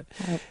to be, but...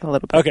 A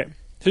little bit. Okay.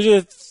 So there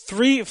are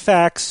 3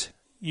 facts.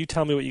 You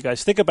tell me what you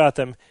guys think about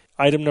them.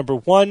 Item number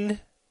 1,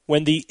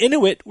 when the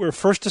Inuit were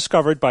first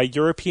discovered by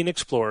European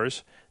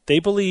explorers, they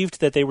believed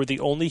that they were the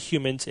only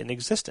humans in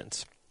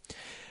existence.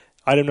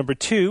 Item number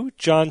 2,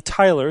 John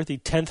Tyler, the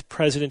 10th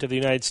President of the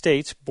United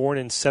States, born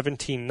in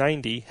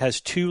 1790, has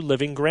 2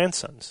 living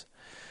grandsons.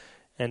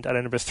 And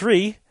item number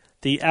 3,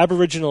 the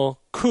Aboriginal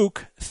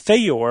Cook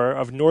Thayor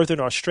of Northern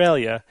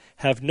Australia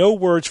have no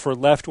words for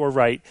left or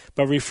right,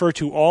 but refer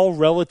to all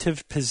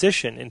relative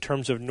position in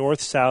terms of north,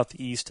 south,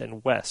 east,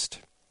 and west.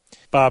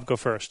 Bob, go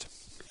first.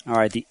 All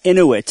right, the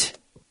Inuit.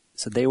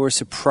 So they were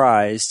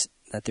surprised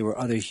that there were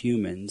other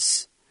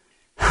humans.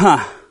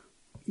 I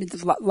mean,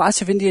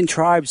 lots of Indian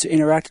tribes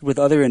interacted with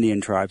other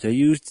Indian tribes.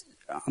 I'm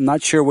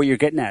not sure what you're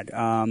getting at.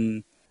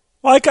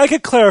 Well, I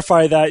could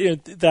clarify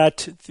that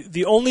that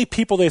the only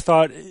people they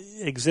thought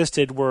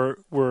existed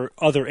were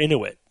other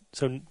Inuit.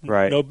 So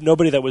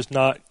nobody that was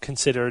not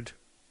considered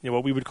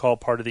what we would call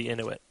part of the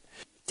Inuit.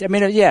 I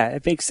mean, I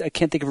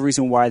can't think of a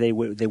reason why they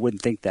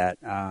wouldn't think that.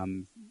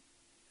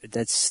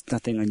 That's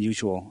nothing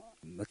unusual.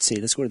 Let's see.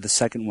 Let's go to the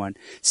second one.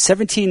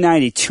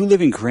 1790, 2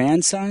 living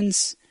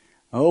grandsons.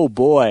 Oh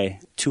boy,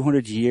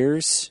 200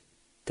 years.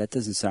 That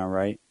doesn't sound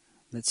right.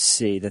 Let's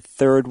see. The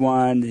third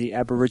one, the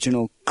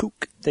Aboriginal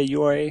Cook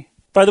Thayor.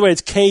 By the way,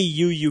 it's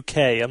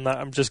Kuuk.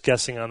 I'm just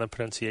guessing on the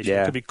pronunciation.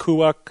 Yeah. It could be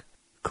Kuuk.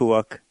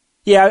 Kuuk.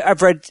 Yeah,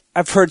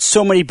 I've heard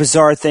so many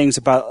bizarre things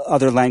about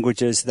other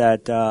languages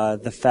that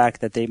the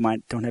fact that they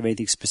don't have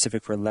anything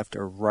specific for left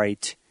or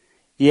right.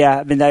 Yeah,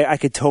 I mean, I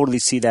could totally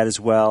see that as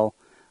well.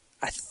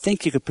 I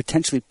think you could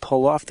potentially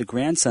pull off the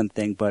grandson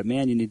thing, but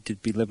man, you need to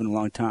be living a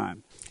long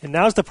time. And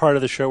now's the part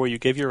of the show where you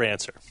give your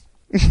answer.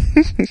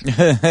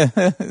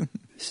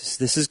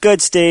 This is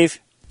good, Steve.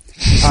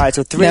 All right,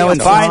 so 3. No, I'm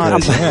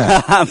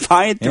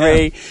buying 3.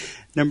 Yeah.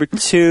 Number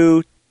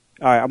 2.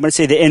 All right, I'm going to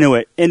say the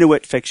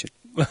Inuit fiction.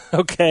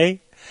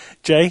 Okay.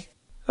 Jay?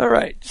 All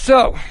right.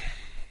 So,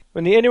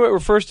 when the Inuit were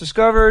first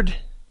discovered,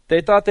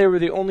 they thought they were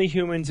the only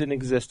humans in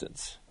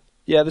existence.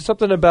 Yeah, there's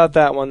something about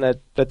that one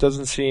that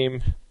doesn't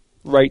seem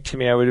right to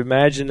me. I would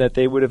imagine that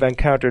they would have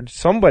encountered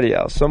somebody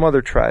else, some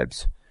other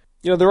tribes.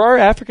 There are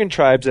African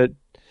tribes at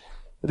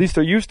least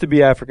there used to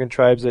be African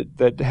tribes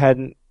that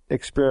hadn't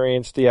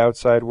experienced the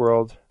outside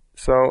world.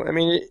 So, I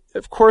mean,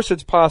 of course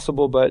it's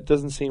possible, but it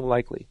doesn't seem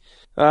likely.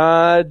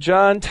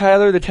 John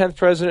Tyler, the 10th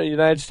President of the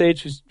United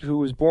States, who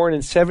was born in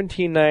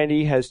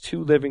 1790, has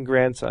 2 living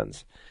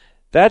grandsons.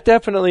 That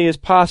definitely is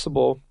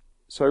possible,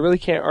 so I really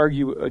can't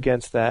argue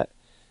against that.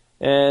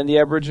 And the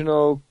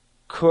Aboriginal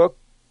Cook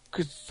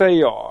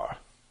Thayor.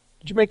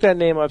 Did you make that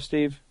name up,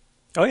 Steve?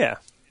 Oh, yeah.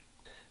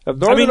 Of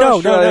Northern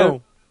Australia.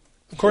 No.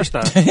 Of course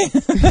not.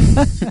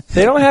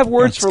 They don't have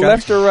words for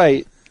left or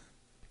right.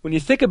 When you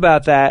think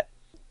about that,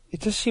 it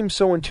just seems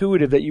so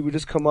intuitive that you would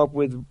just come up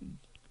with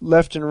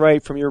left and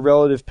right from your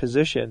relative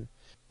position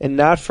and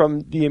not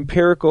from the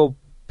empirical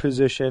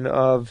position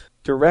of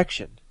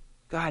direction.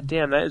 God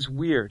damn, that is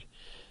weird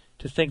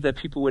to think that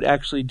people would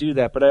actually do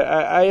that. But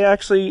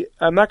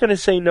I'm not going to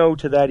say no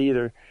to that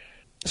either.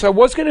 So I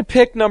was going to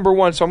pick number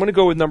one, so I'm going to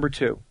go with number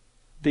two.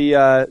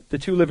 The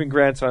two living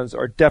grandsons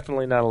are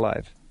definitely not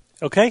alive.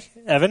 Okay,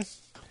 Evan?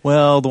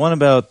 Well, the one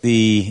about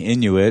the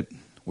Inuit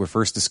were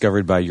first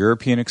discovered by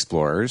European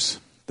explorers.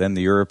 Then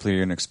the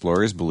European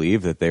explorers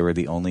believed that they were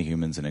the only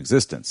humans in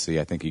existence. See,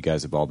 I think you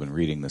guys have all been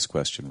reading this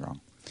question wrong.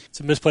 It's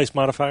a misplaced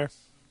modifier.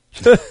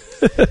 Is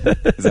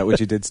that what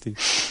you did, Steve?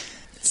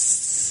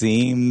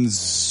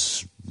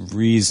 Seems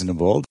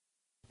reasonable.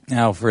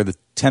 Now, for the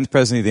 10th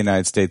president of the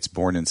United States,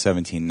 born in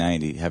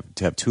 1790,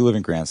 to have two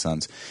living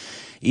grandsons,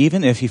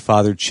 even if he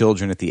fathered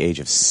children at the age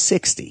of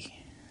 60,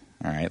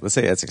 all right, let's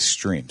say that's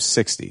extreme,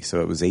 60,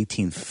 so it was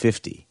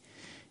 1850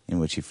 in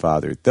which he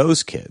fathered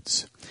those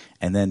kids.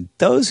 And then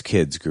those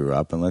kids grew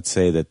up, and let's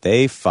say that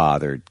they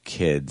fathered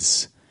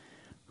kids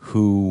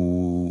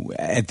who,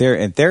 at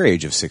their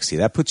age of 60,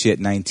 that puts you at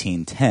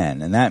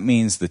 1910, and that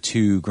means the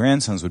two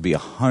grandsons would be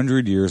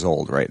 100 years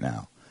old right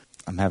now.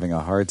 I'm having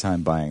a hard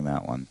time buying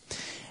that one.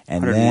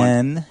 And 101.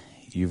 then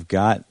you've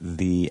got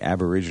the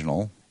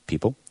Aboriginal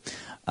people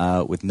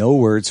with no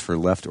words for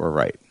left or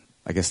right.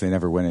 I guess they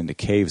never went into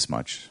caves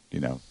much,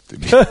 or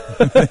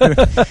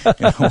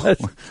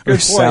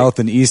south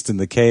and east in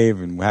the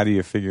cave, and how do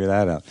you figure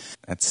that out?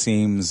 That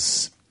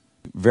seems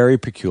very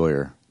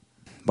peculiar.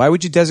 Why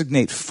would you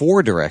designate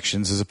 4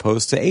 directions as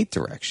opposed to 8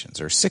 directions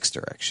or 6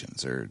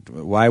 directions? Or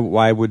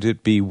why would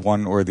it be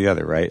one or the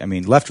other, right? I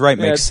mean, left-right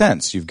makes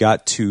sense. You've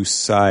got two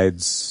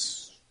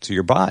sides to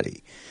your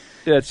body.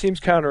 Yeah, it seems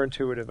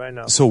counterintuitive, I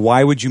know. So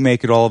why would you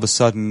make it all of a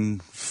sudden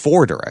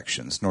 4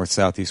 directions, north,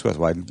 south, east, west?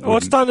 Well,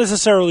 it's not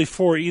necessarily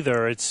 4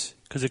 either. It's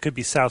because it could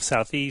be south,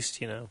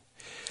 southeast,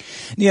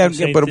 Yeah,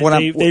 but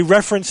they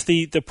reference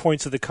the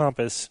points of the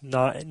compass,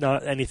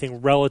 not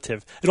anything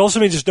relative. It also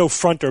means there's no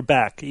front or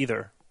back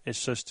either.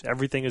 It's just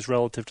everything is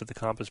relative to the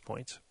compass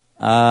points.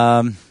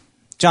 John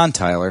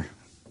Tyler.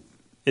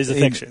 Is a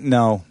fiction.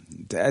 No.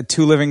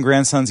 2 living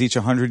grandsons, each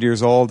 100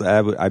 years old.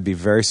 I'd be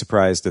very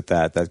surprised at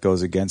that. That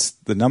goes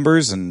against the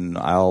numbers, and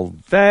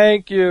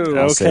Thank you.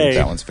 I'll say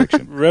that one's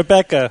fiction.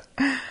 Rebecca.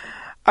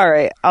 All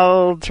right,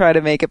 I'll try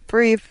to make it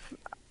brief.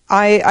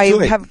 I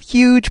have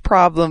huge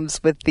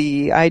problems with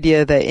the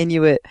idea that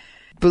Inuit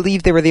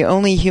believed they were the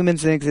only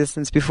humans in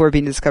existence before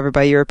being discovered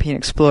by European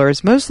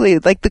explorers. Mostly,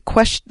 like the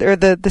question or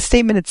the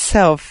statement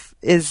itself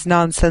is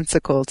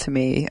nonsensical to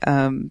me,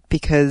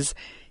 because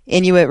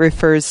Inuit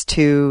refers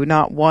to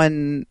not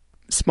one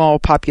small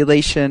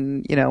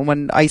population,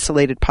 one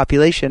isolated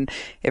population.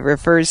 It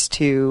refers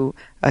to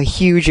a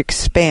huge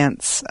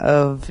expanse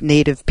of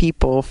native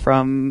people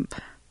from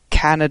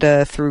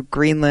Canada through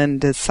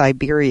Greenland to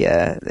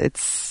Siberia.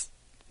 It's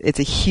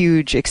a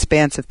huge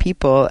expanse of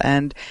people,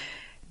 and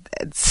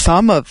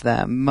some of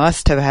them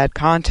must have had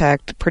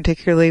contact,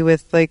 particularly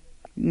with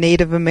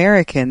Native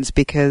Americans,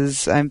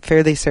 because I'm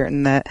fairly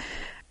certain that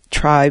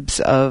tribes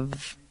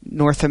of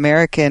North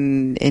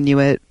American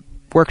Inuit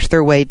worked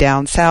their way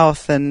down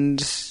south and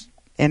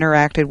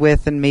interacted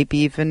with and maybe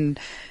even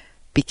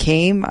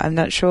became, I'm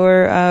not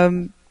sure,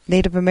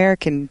 Native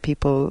American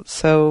people.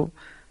 So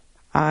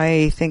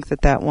I think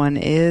that one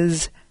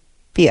is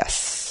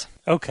BS.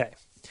 Okay.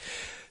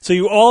 So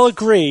you all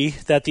agree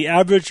that the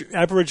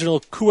Aboriginal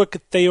Kuuk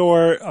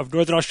Thayor of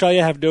Northern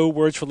Australia have no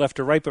words for left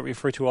or right, but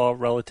refer to all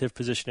relative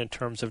position in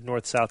terms of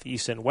north, south,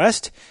 east, and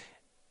west.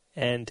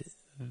 And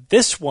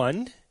this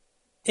one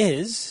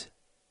is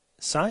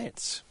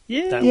science.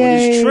 Yeah. That one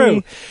is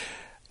true.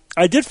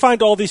 I did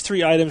find all these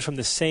 3 items from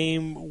the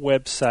same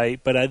website,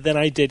 but then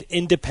I did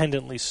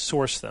independently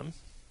source them.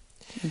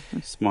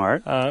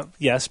 Smart.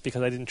 Yes,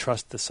 because I didn't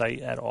trust the site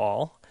at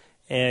all.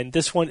 And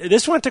this one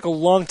took a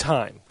long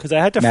time because I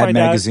had to find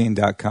out.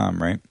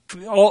 Madmagazine.com, right?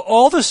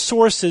 All the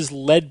sources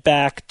led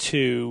back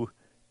to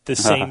the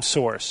same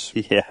source.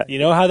 Yeah. You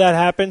know how that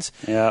happens?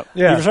 Yeah.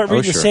 You start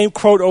reading the same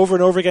quote over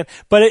and over again.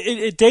 But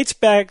it dates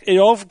back, it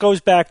all goes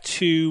back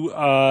to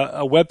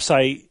a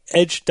website,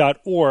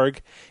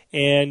 edge.org,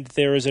 and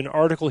there is an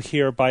article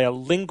here by a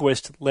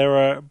linguist,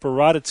 Lara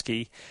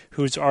Boroditsky,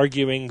 who's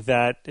arguing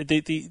that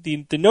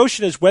the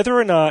notion is whether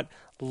or not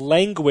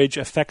language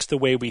affects the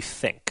way we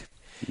think.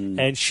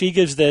 And she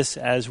gives this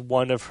as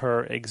one of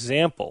her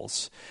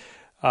examples,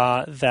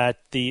 that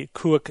the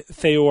Kuuk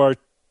Thayor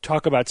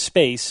talk about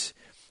space.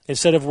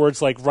 Instead of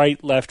words like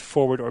right, left,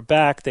 forward, or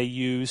back, they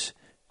use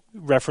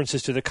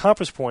references to the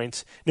compass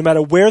points, no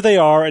matter where they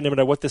are and no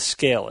matter what the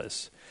scale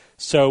is.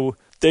 So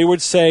they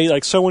would say,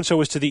 like, so-and-so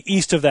is to the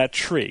east of that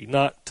tree,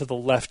 not to the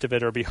left of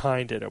it or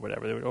behind it or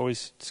whatever. They would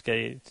always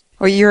say...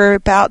 Or you're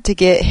about to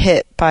get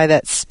hit by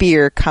that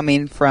spear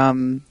coming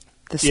from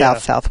the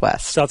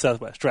south-southwest.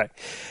 South-southwest, right.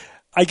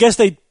 I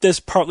guess this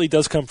partly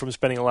does come from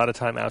spending a lot of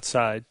time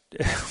outside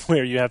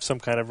where you have some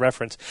kind of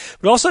reference.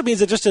 But it also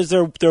means that just as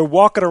they're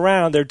walking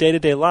around their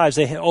day-to-day lives,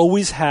 they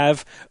always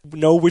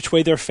know which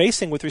way they're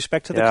facing with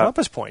respect to the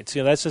compass points.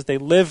 That's just they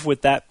live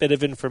with that bit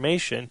of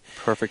information.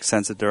 Perfect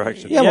sense of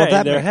direction. Yeah, well,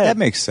 in their head. that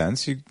makes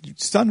sense. You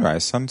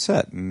sunrise,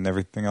 sunset, and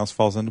everything else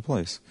falls into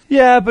place.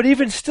 Yeah, but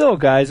even still,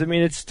 guys,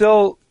 it's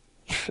still...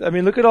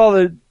 look at all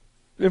the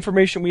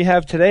information we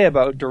have today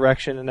about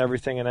direction and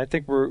everything, and I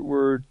think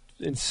we're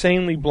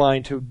insanely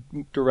blind to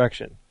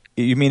direction.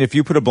 You mean if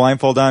you put a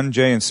blindfold on,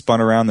 Jay, and spun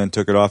around, then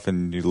took it off,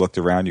 and you looked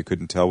around, you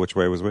couldn't tell which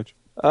way was which?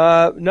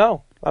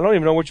 No. I don't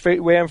even know which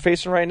way I'm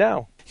facing right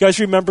now. You guys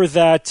remember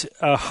that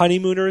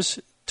Honeymooners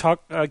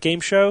game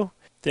show?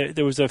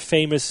 There was a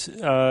famous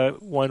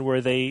one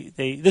where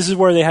this is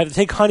where they had to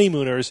take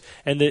honeymooners,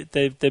 and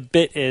the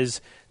bit is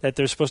that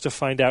they're supposed to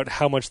find out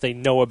how much they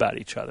know about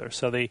each other.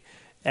 So they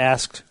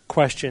ask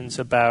questions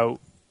about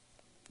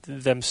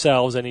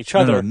themselves and each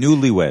other. No,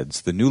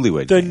 newlyweds. The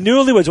newlywed. The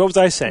newlyweds. What was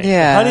I saying?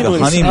 Yeah. The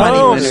honeymooners. Oh,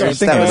 Honeymooners.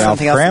 That That was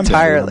something else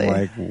entirely.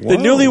 the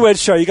newlywed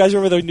show. You guys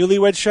remember the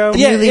newlywed show?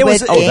 Yeah, it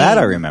was. Newlywed that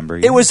I Game. remember.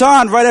 It was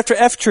on right after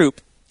F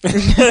Troop.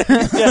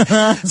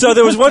 So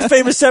there was one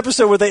famous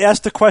episode where they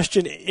asked the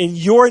question, in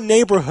your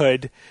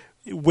neighborhood,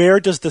 where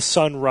does the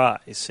sun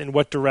rise? In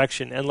what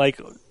direction? And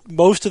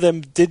most of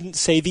them didn't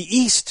say the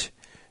east.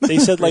 They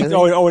said Really?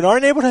 oh, in our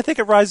neighborhood, I think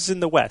it rises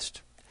in the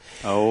west.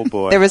 Oh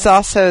boy. There was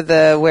also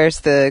where's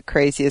the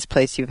craziest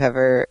place you've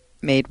ever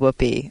made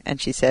whoopee? And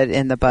she said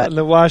in the butt. In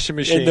the washing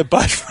machine. In the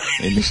butt.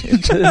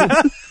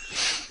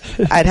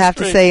 I'd have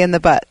to say in the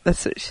butt.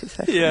 That's what she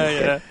said.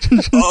 Yeah.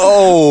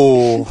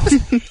 Oh.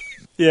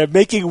 Yeah,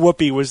 making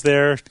whoopee was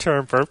their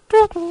term for, Is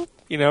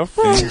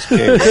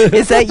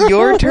that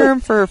your term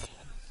for...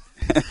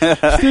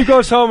 Steve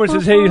goes home and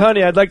says, "Hey,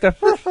 honey, I'd like to..."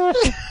 A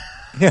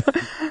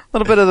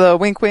little bit of the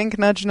wink, wink,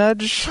 nudge,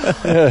 nudge.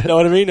 Know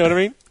what I mean?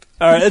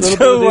 All right, Little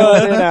so bit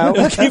of the now.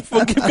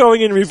 we'll keep going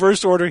in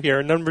reverse order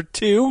here. Number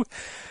 2,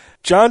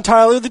 John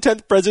Tyler, the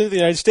 10th President of the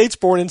United States,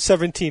 born in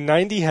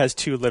 1790, has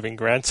 2 living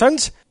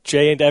grandsons.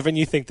 Jay and Evan,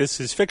 you think this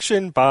is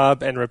fiction.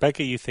 Bob and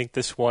Rebecca, you think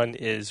this one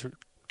is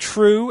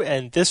true.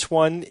 And this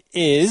one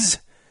is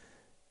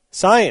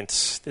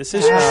science. This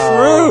is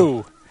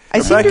true. I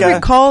seem to Rebecca.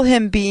 recall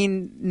him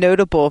being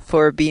notable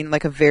for being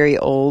a very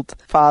old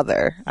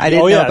father. I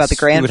didn't know yes. about the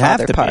He would have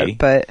grandfather to part, be.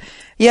 but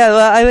yeah,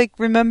 well, I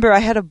remember I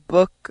had a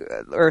book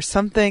or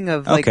something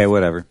of Okay,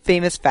 whatever.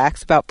 famous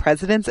facts about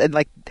presidents, and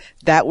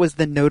that was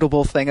the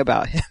notable thing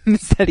about him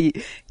is that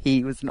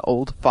he was an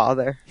old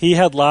father. He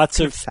had lots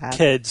of Sad.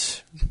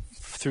 kids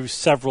through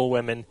several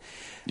women.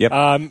 Yep.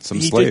 he Some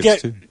did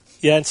slaves, too.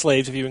 Yeah, and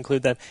slaves, if you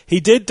include them.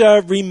 He did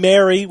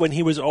remarry when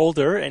he was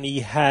older, and he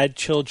had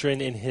children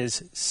in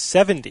his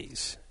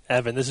 70s.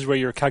 Evan, this is where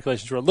your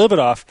calculations were a little bit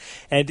off.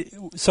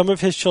 And some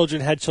of his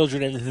children had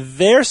children in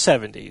their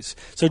 70s.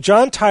 So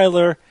John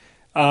Tyler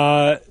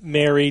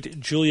married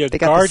Julia They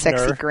got the Gardner.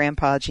 sexy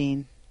grandpa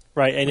gene.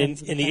 Right, and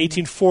in the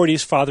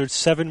 1840s fathered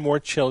 7 more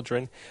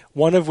children,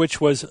 one of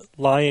which was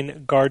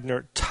Lyon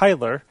Gardner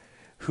Tyler,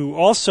 who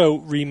also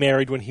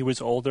remarried when he was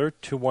older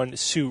to one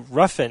Sue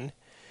Ruffin,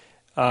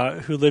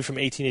 who lived from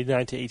 1889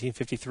 to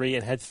 1853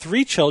 and had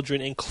 3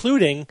 children,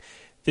 including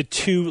the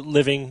 2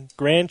 living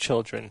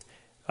grandchildren,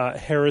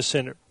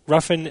 Harrison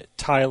Ruffin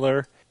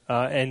Tyler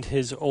and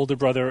his older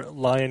brother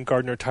Lyon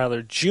Gardner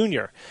Tyler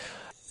Jr.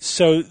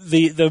 So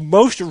the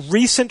most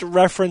recent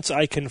reference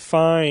I can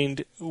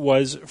find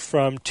was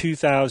from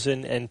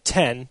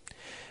 2010.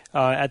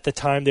 At the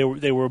time,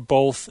 they were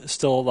both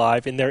still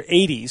alive in their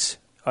 80s,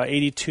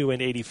 82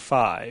 and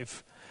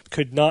 85.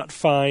 Could not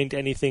find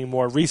anything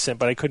more recent,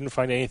 but I couldn't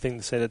find anything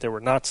to say that they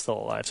were not still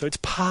alive. So it's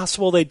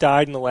possible they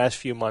died in the last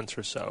few months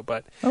or so.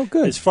 But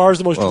good. as far as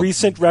the most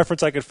recent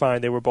reference I could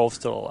find, they were both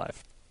still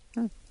alive.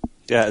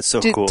 Yeah, it's so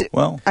cool.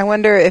 Well, I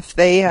wonder if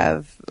they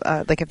have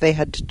if they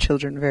had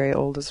children very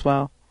old as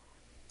well.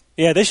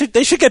 Yeah, they should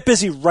get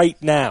busy right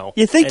now.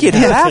 You think and you'd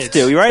have kids.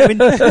 to, right?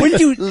 Wouldn't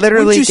you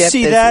Literally wouldn't you get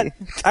see busy. that?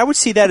 I would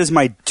see that as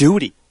my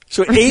duty.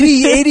 So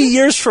 80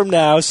 years from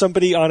now,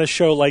 somebody on a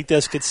show like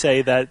this could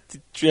say that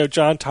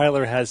John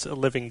Tyler has a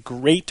living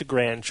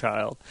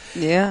great-grandchild.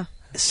 Yeah.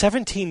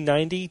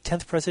 1790,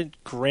 10th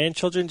president,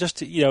 grandchildren,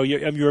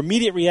 your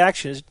immediate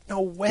reaction is,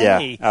 no way.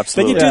 Yeah,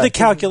 absolutely. Then you do the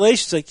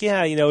calculations,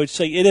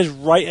 it is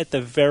right at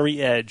the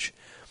very edge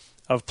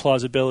of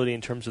plausibility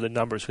in terms of the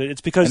numbers.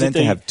 It's because and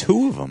then to have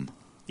 2 of them.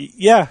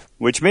 Yeah.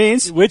 Which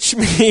means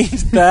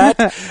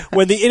that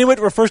when the Inuit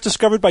were first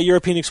discovered by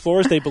European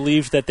explorers, they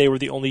believed that they were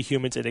the only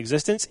humans in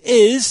existence,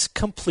 is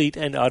complete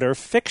and utter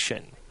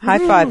fiction. High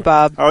five,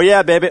 Bob. oh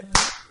yeah, baby.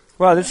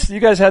 Wow,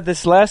 you guys had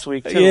this last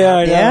week, too. Yeah,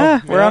 I know.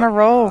 Yeah, we're on a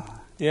roll.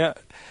 Yeah.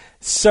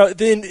 So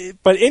then,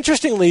 but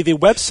interestingly, the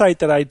website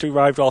that I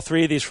derived all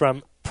 3 of these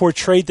from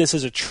portrayed this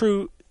as a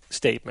true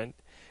statement,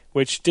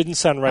 which didn't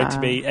sound right to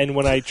me. And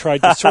when I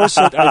tried to source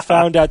it, I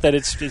found out that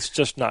it's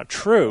just not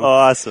true.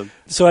 Awesome.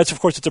 So that's, of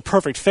course, it's a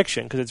perfect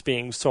fiction because it's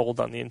being sold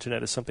on the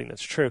internet as something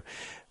that's true.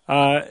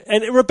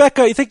 And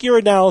Rebecca, I think your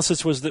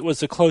analysis was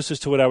the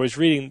closest to what I was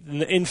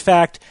reading. In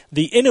fact,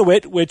 the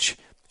Inuit, which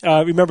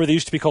Remember, they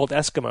used to be called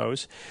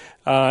Eskimos.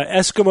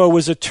 Eskimo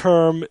was a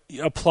term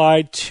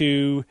applied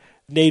to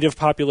native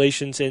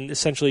populations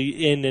essentially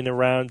in and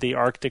around the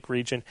Arctic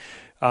region,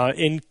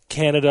 in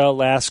Canada,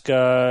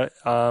 Alaska,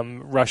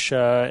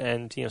 Russia,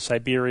 and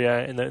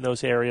Siberia, in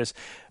those areas.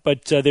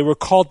 But they were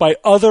called by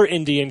other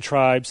Indian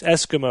tribes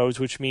Eskimos,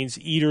 which means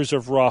eaters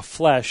of raw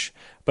flesh.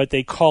 But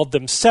they called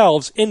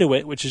themselves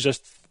Inuit, which is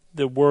just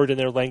the word in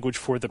their language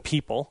for the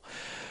people.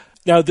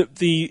 Now,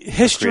 the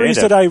histories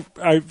that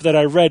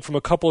I read from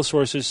a couple of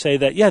sources say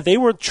that they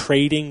were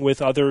trading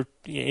with other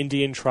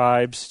Indian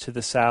tribes to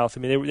the south.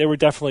 I mean, they were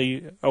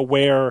definitely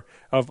aware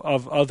of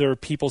other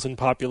peoples and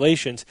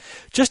populations.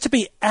 Just to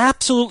be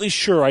absolutely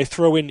sure, I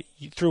threw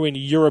in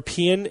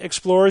European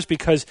explorers,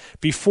 because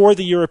before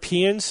the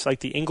Europeans,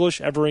 like the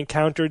English, ever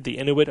encountered the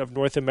Inuit of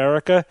North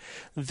America,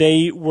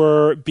 they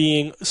were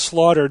being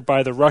slaughtered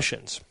by the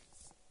Russians.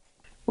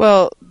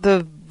 Well,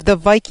 the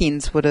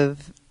Vikings would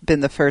have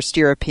been the first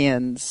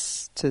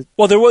Europeans to...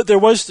 Well, there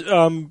was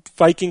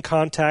Viking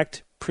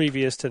contact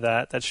previous to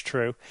that, that's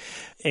true.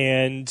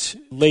 And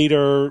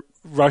later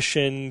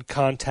Russian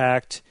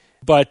contact.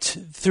 But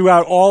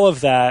throughout all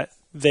of that,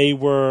 there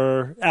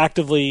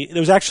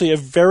was actually a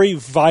very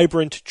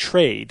vibrant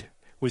trade,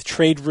 with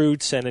trade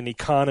routes and an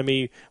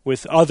economy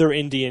with other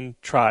Indian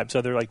tribes,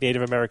 other like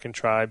Native American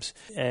tribes.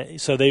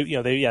 So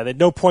they at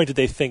no point did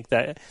they think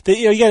that.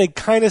 It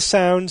kind of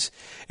sounds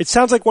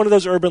like one of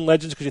those urban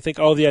legends, because you think,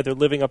 they're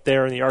living up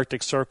there in the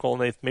Arctic Circle,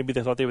 and maybe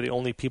they thought they were the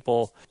only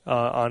people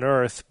on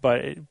Earth,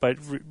 but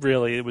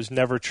really it was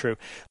never true.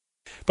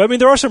 But I mean,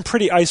 there are some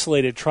pretty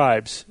isolated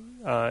tribes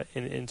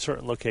in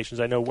certain locations.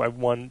 I know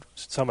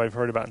some I've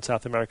heard about in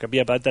South America,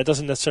 but that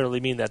doesn't necessarily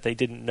mean that they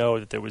didn't know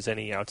that there was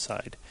any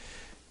outside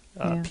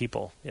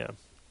people. Yeah.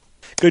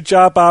 Good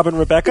job, Bob and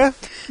Rebecca.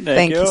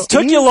 Thank you.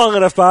 Took you long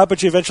enough, Bob,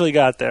 but you eventually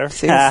got there.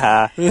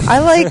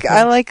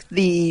 I like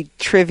the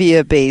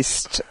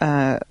trivia-based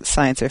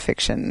science or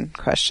fiction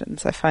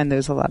questions. I find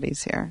those a lot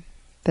easier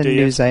than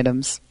news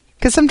items.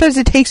 Because sometimes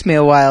it takes me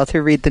a while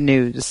to read the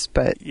news,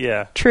 but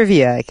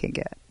trivia I can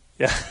get.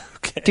 Yeah.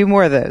 Okay. Do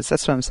more of those.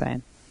 That's what I'm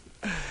saying.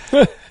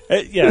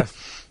 Yeah.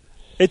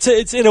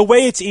 It's in a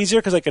way it's easier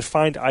because I could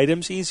find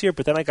items easier,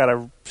 but then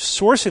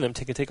sourcing them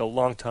can take a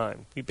long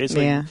time.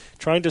 Basically,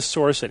 trying to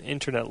source an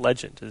internet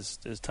legend is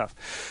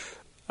tough.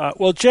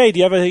 Well, Jay, do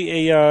you have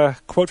a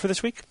quote for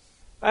this week?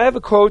 I have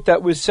a quote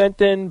that was sent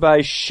in by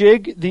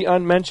Shig the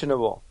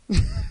Unmentionable.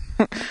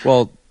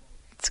 Well,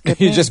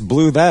 you just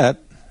blew that.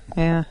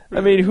 Yeah.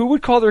 I mean, who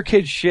would call their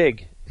kid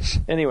Shig?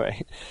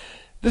 Anyway,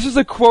 this is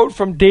a quote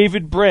from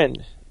David Brin,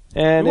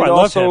 and it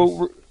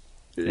also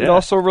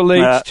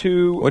relates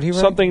to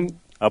something.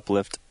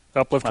 Uplift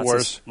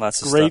Wars.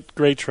 Lots of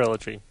great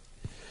trilogy.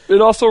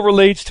 It also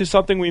relates to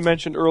something we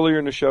mentioned earlier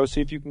in the show.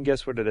 See if you can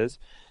guess what it is.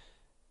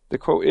 The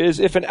quote is,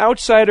 "If an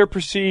outsider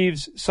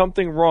perceives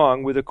something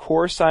wrong with a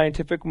core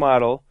scientific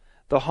model,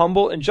 the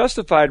humble and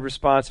justified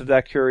response of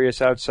that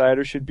curious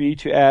outsider should be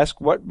to ask,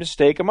 what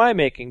mistake am I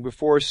making,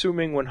 before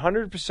assuming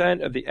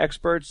 100% of the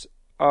experts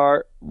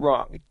are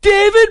wrong."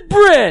 David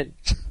Brin!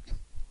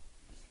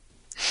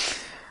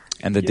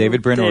 And the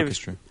David Brin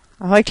Orchestra.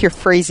 I liked your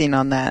phrasing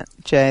on that,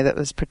 Jay. That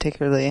was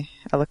particularly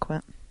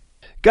eloquent.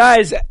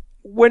 Guys,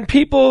 when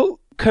people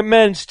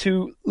commence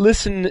to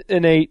listen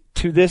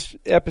to this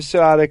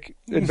episodic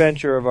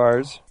adventure of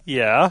ours,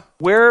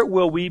 where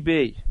will we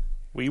be?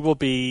 We will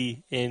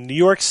be in New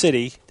York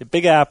City, the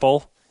Big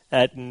Apple,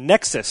 at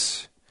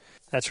Nexus.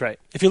 That's right.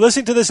 If you're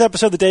listening to this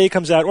episode the day it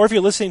comes out, or if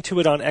you're listening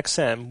to it on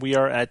XM, we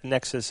are at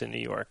Nexus in New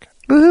York.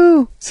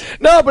 Woohoo!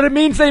 No, but it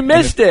means they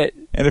missed it.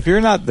 And if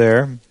you're not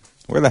there,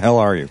 where the hell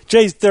are you?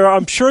 Jay,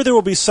 I'm sure there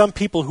will be some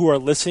people who are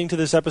listening to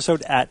this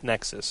episode at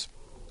Nexus.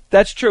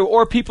 That's true.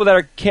 Or people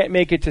that can't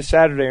make it to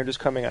Saturday and are just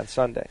coming on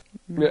Sunday.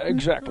 Yeah,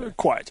 exactly.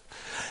 Quite.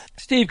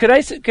 Steve, can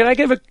I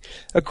give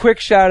a quick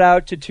shout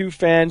out to two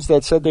fans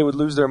that said they would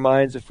lose their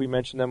minds if we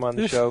mentioned them on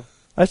the show?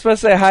 I just want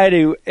to say hi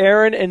to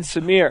Aaron and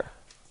Samir.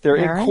 They're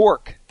in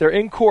Cork.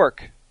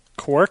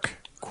 Cork?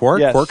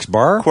 Yes. Cork's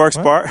Bar? Cork's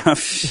Bar?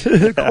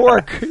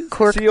 Cork.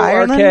 Cork, C-O-R-K.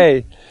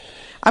 Ireland?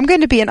 I'm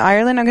going to be in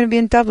Ireland. I'm going to be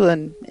in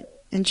Dublin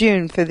in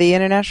June for the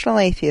International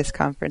Atheist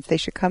Conference. They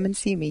should come and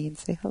see me and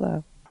say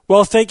hello.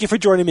 Well, thank you for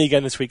joining me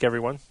again this week,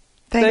 everyone.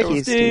 Thank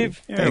you,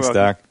 Steve. Thanks,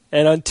 Doc.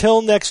 And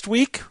until next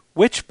week,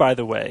 which, by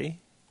the way,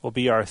 will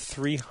be our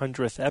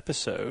 300th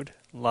episode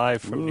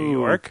live from New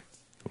York.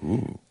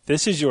 Ooh.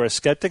 This is your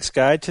Skeptic's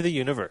Guide to the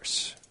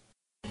Universe.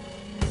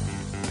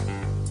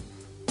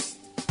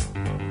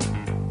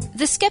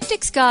 The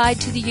Skeptic's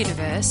Guide to the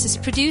Universe is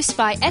produced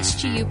by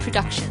SGU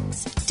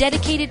Productions,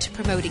 dedicated to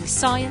promoting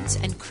science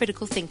and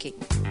critical thinking.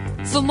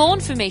 For more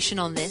information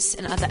on this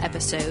and other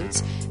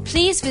episodes,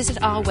 please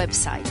visit our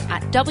website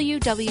at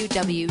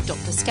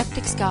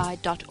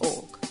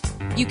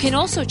www.theskepticsguide.org. You can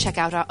also check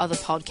out our other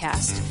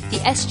podcast, the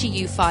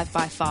SGU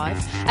 5x5,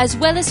 as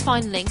well as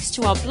find links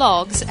to our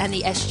blogs and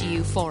the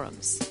SGU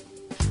forums.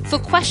 For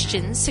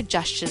questions,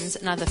 suggestions,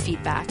 and other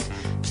feedback,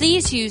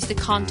 please use the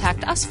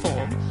Contact Us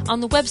form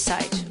on the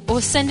website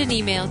or send an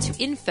email to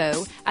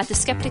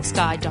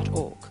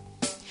info@theskepticsguide.org.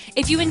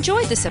 If you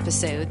enjoyed this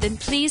episode, then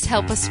please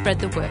help us spread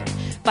the word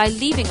by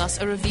leaving us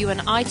a review on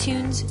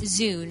iTunes,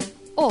 Zune,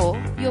 or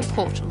your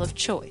portal of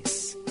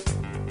choice.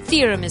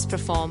 Theorem is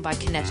performed by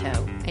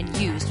Kineto and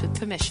used with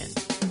permission.